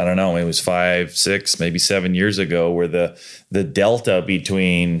point, I don't know, it was 5, 6, maybe 7 years ago, where the delta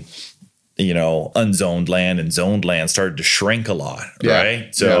between unzoned land and zoned land started to shrink a lot,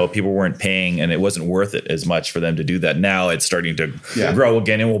 right? So people weren't paying, and it wasn't worth it as much for them to do that. Now it's starting to grow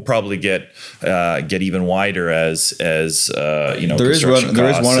again, and we'll probably get even wider as There is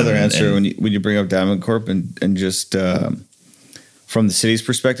one other answer when you bring up Diamond Corp and just from the city's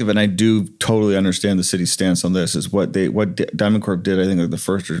perspective, and I do totally understand the city's stance on this, is what Diamond Corp did. I think like the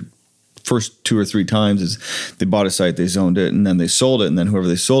first 2 or 3 times is they bought a site, they zoned it, and then they sold it, and then whoever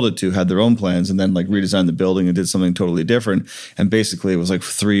they sold it to had their own plans, and then like redesigned the building and did something totally different. And basically it was like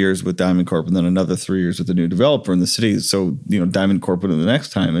 3 years with Diamond Corp and then another 3 years with the new developer in the city. So Diamond Corp went in the next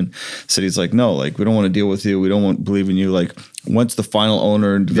time, and the city's like, no, like we don't want to deal with you, we don't want to believe in you. Like once the final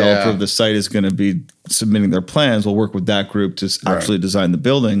owner and developer of the site is going to be submitting their plans, we'll work with that group to actually design the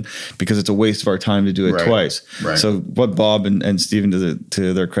building, because it's a waste of our time to do it twice. So what Bob and Steven,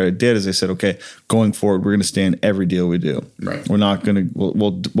 to their credit, did is they said, okay, going forward, we're going to stay in every deal we do. We're not going to,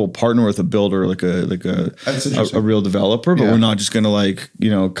 we'll partner with a builder, like a real developer, but we're not just going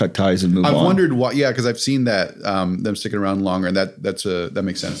to cut ties and move on. I've wondered why, because I've seen that them sticking around longer, and that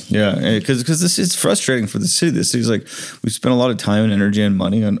makes sense. Because this is frustrating for the city. The city's like, we spent spent a lot of time and energy and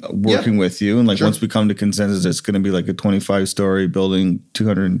money on working with you. And like once we come to consensus, it's going to be like a 25-story building,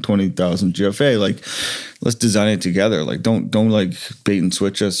 220,000 GFA. Like, let's design it together. Like, don't like bait and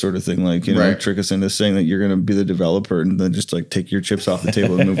switch us sort of thing. Like, you know, trick us into saying that you're going to be the developer and then just like take your chips off the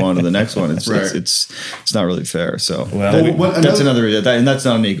table and move on to the next one. It's not really fair. So that's and that's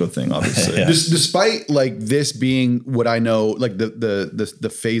not an ego thing, obviously. Despite like this being what I know, like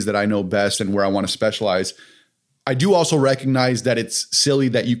the phase that I know best and where I want to specialize, I do also recognize that it's silly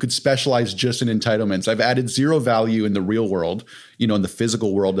that you could specialize just in entitlements. I've added zero value in the real world, you know, in the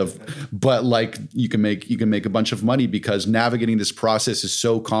physical world but like you can make a bunch of money because navigating this process is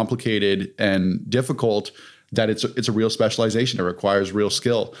so complicated and difficult that it's a real specialization. It requires real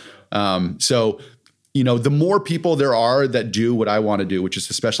skill. So, you know, the more people there are that do what I want to do, which is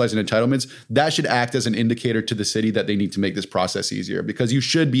to specialize in entitlements, that should act as an indicator to the city that they need to make this process easier, because it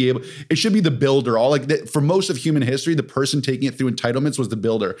should be the builder. For most of human history, the person taking it through entitlements was the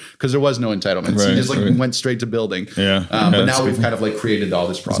builder, because there was no entitlements. Right, he just went straight to building. But now we've kind of like created all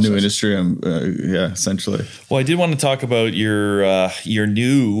this process. New industry, essentially. Well, I did want to talk about your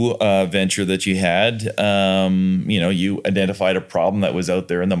new venture that you had. You know, you identified a problem that was out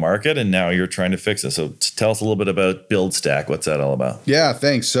there in the market, and now you're trying to fix it. So tell us a little bit about BuildStack. What's that all about? Yeah,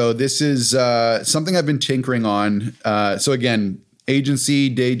 thanks. So this is something I've been tinkering on. So again, agency,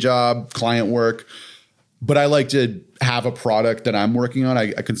 day job, client work, but I like to have a product that I'm working on.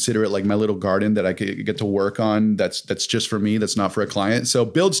 I consider it like my little garden that I could get to work on. That's just for me. That's not for a client. So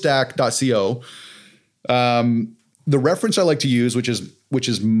BuildStack.co. The reference I like to use, which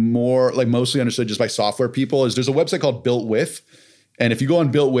is more like mostly understood just by software people, is there's a website called Built With. And if you go on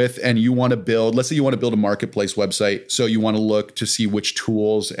Built With and you want to build, let's say you want to build a marketplace website. So you want to look to see which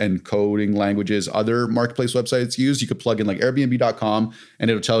tools and coding languages other marketplace websites use. You could plug in like Airbnb.com and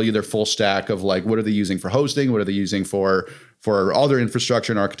it'll tell you their full stack of like, what are they using for hosting? What are they using for all their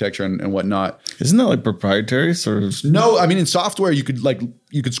infrastructure and architecture and whatnot. Isn't that like proprietary sort of? No, I mean, in software, you could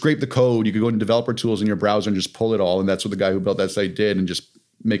scrape the code. You could go into developer tools in your browser and just pull it all. And that's what the guy who built that site did, and just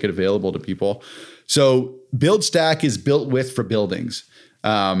make it available to people. So BuildStack is built with for buildings.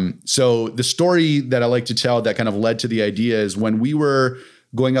 So the story that I like to tell that kind of led to the idea is when we were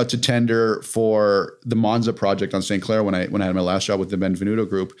going out to tender for the Monza project on St. Clair, when I had my last job with the Benvenuto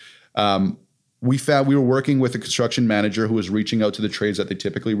Group, we found we were working with a construction manager who was reaching out to the trades that they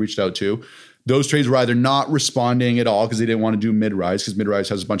typically reached out to. Those trades were either not responding at all because they didn't want to do mid-rise, because mid-rise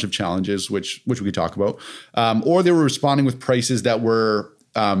has a bunch of challenges, which we could talk about, or they were responding with prices that were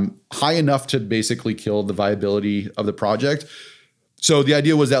high enough to basically kill the viability of the project. So the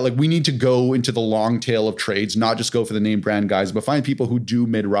idea was that like we need to go into the long tail of trades, not just go for the name brand guys, but find people who do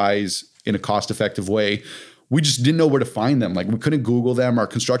mid-rise in a cost-effective way. We just didn't know where to find them. Like we couldn't Google them. Our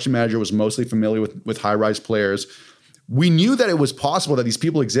construction manager was mostly familiar with high-rise players. We knew that it was possible that these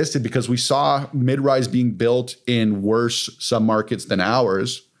people existed because we saw mid-rise being built in worse submarkets than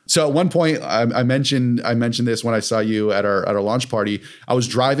ours. So at one point, I mentioned this when I saw you at our launch party. I was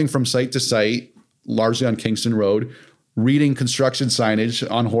driving from site to site, largely on Kingston Road, reading construction signage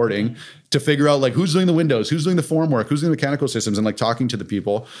on hoarding to figure out like who's doing the windows, who's doing the formwork, who's doing the mechanical systems, and like talking to the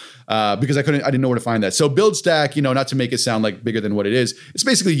people because I didn't know where to find that. So BuildStack, you know, not to make it sound like bigger than what it is, it's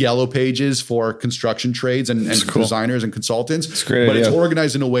basically yellow pages for construction trades and designers and consultants. It's great, but it's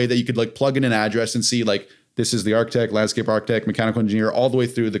organized in a way that you could like plug in an address and see like, this is the architect, landscape architect, mechanical engineer, all the way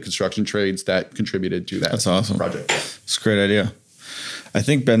through the construction trades that contributed to that. That's awesome. Project. It's a great idea. I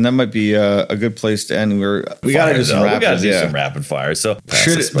think, Ben, that might be a good place to end. We got to do some rapid fire. So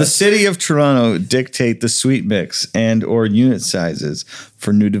should the city of Toronto dictate the suite mix and or unit sizes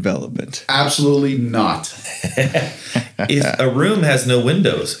for new development? Absolutely not. If a room has no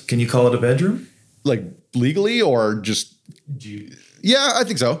windows, can you call it a bedroom? Like legally or just? Yeah, I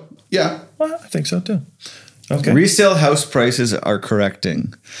think so. Yeah. Well, I think so too. Okay. Resale house prices are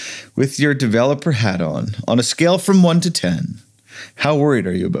correcting. With your developer hat on a scale from 1 to 10, how worried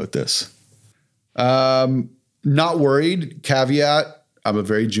are you about this? Not worried. Caveat, I'm a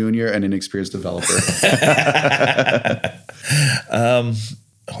very junior and inexperienced developer. There's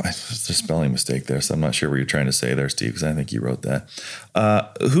a spelling mistake there, so I'm not sure what you're trying to say there, Steve, because I think you wrote that.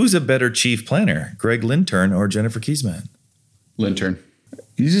 Who's a better chief planner, Greg Lintern or Jennifer Keesman? Lintern.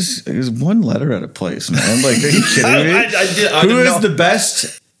 You just, it was one letter at a place, man. Like, are you kidding me? Who is the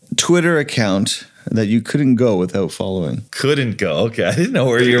best Twitter account that you couldn't go without following? Couldn't go. Okay. I didn't know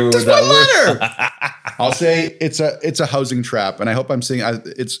where you were with that letter. I'll say it's a housing trap. And I hope I'm saying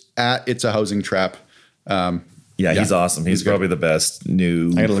it's a housing trap. Yeah, he's awesome. He's probably the best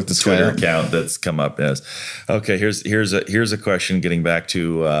new Twitter account that's come up. Yes. Okay. Here's a question getting back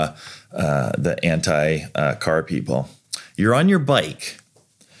to the anti car people. you're on your bike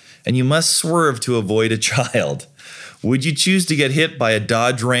and you must swerve to avoid a child. Would you choose to get hit by a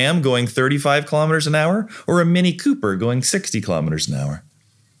Dodge Ram going 35 kilometers an hour or a Mini Cooper going 60 kilometers an hour?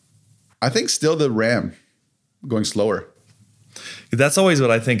 I think still the Ram going slower. That's always what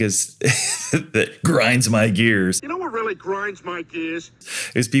I think is that grinds my gears. You know what really grinds my gears?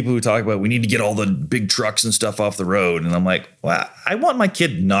 Is people who talk about we need to get all the big trucks and stuff off the road. And I'm like, well, I want my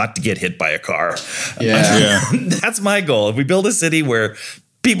kid not to get hit by a car. Yeah. That's my goal. If we build a city where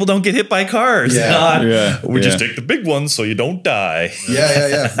people don't get hit by cars, we just take the big ones so you don't die.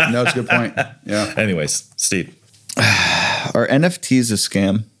 Yeah. No, it's a good point. Yeah. Anyways, Steve. Are NFTs a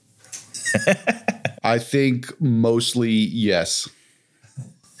scam? I think mostly yes.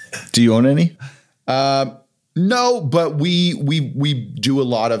 Do you own any? No, but we do a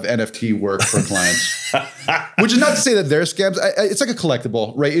lot of NFT work for clients, which is not to say that they're scams. It's like a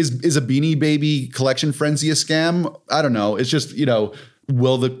collectible, right? Is a Beanie Baby collection frenzy a scam? I don't know. It's just,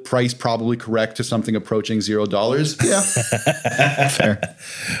 will the price probably correct to something approaching $0? Yeah. Fair.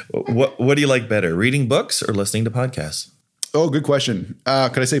 What do you like better, reading books or listening to podcasts? Oh, good question.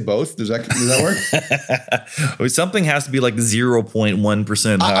 Could I say both? Does that work? Something has to be like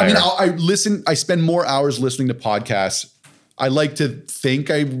 0.1% higher. I mean, I spend more hours listening to podcasts. I like to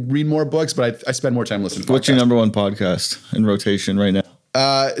think I read more books, but I spend more time listening to podcasts. What's your number one podcast in rotation right now?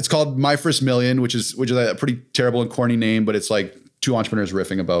 It's called My First Million, which is a pretty terrible and corny name, but it's like two entrepreneurs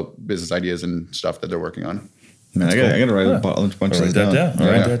riffing about business ideas and stuff that they're working on. Man, I gotta write a bunch of that down.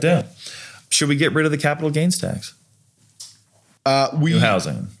 Write that down. Should we get rid of the capital gains tax? We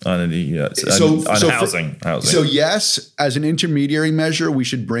housing on housing. So yes, as an intermediary measure, we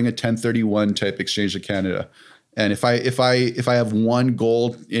should bring a 1031 type exchange to Canada. And if I have one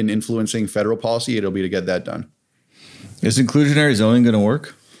goal in influencing federal policy, it'll be to get that done. Is inclusionary zoning going to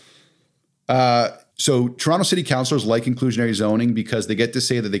work? So Toronto City Councillors like inclusionary zoning because they get to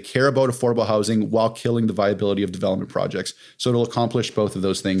say that they care about affordable housing while killing the viability of development projects. So it'll accomplish both of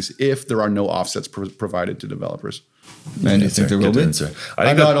those things if there are no offsets provided to developers. And do you think there will be?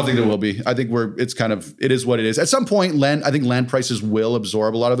 I don't think there will be. I think it is what it is. At some point, I think land prices will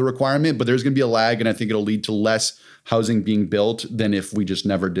absorb a lot of the requirement, but there's going to be a lag, and I think it'll lead to less housing being built than if we just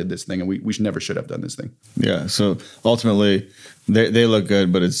never did this thing, and we never should have done this thing. Yeah. So ultimately, they look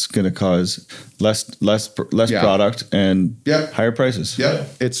good, but it's going to cause less product and higher prices. Yeah,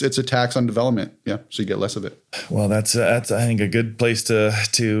 it's a tax on development. Yeah, so you get less of it. Well, that's I think a good place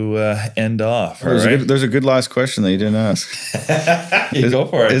to end off. There's a good last question that you didn't ask. Go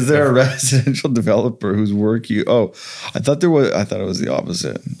for it. Is there a residential developer whose work you? Oh, I thought it was the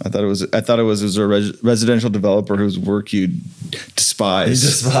opposite. I thought it was a residential developer whose work you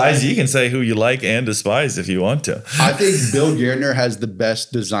despise. You can say who you like and despise if you want to. I think Bill Gardner has the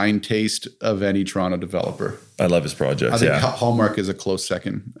best design taste of any Toronto developer. I love his projects. I think Hallmark is a close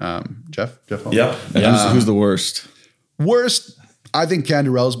second. Jeff Hallmark. Yeah. Who's the worst? Worst, I think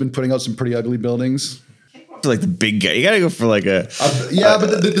Canderel's been putting out some pretty ugly buildings. Like the big guy, you gotta go for like a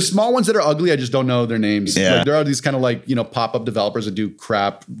but the small ones that are ugly, I just don't know their names. Yeah. Like, there are these kind of pop-up developers that do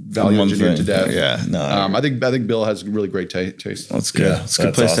crap, value engineered to death. Yeah, no. I think Bill has really great taste. That's good. Yeah, it's a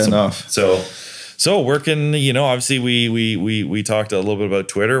good place to end off. So where can obviously we talked a little bit about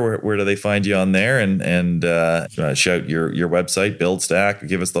Twitter. Where do they find you on there? And shout your website, Build Stack.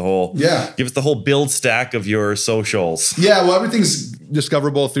 Give us the whole Build Stack of your socials. Yeah, well, everything's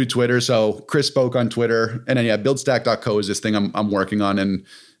discoverable through Twitter. So Chris Spoke on Twitter, and then buildstack.co is this thing I'm working on, and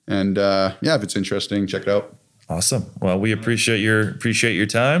if it's interesting, check it out. Awesome. Well, we appreciate your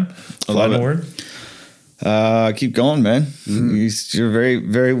time. Final word. Keep going, man. You're a very,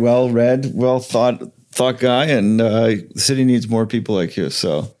 very well read, well thought guy, and the city needs more people like you.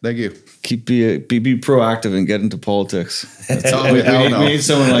 So thank you. Be proactive and get into politics. We need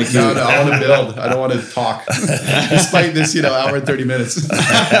someone like you. No, I want to build. I don't want to talk. Despite this, hour and 30 minutes.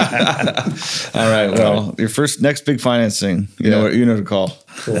 All right. Well, your next big financing. You know to call.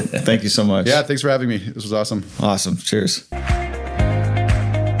 Cool. Thank you so much. Yeah. Thanks for having me. This was awesome. Awesome. Cheers.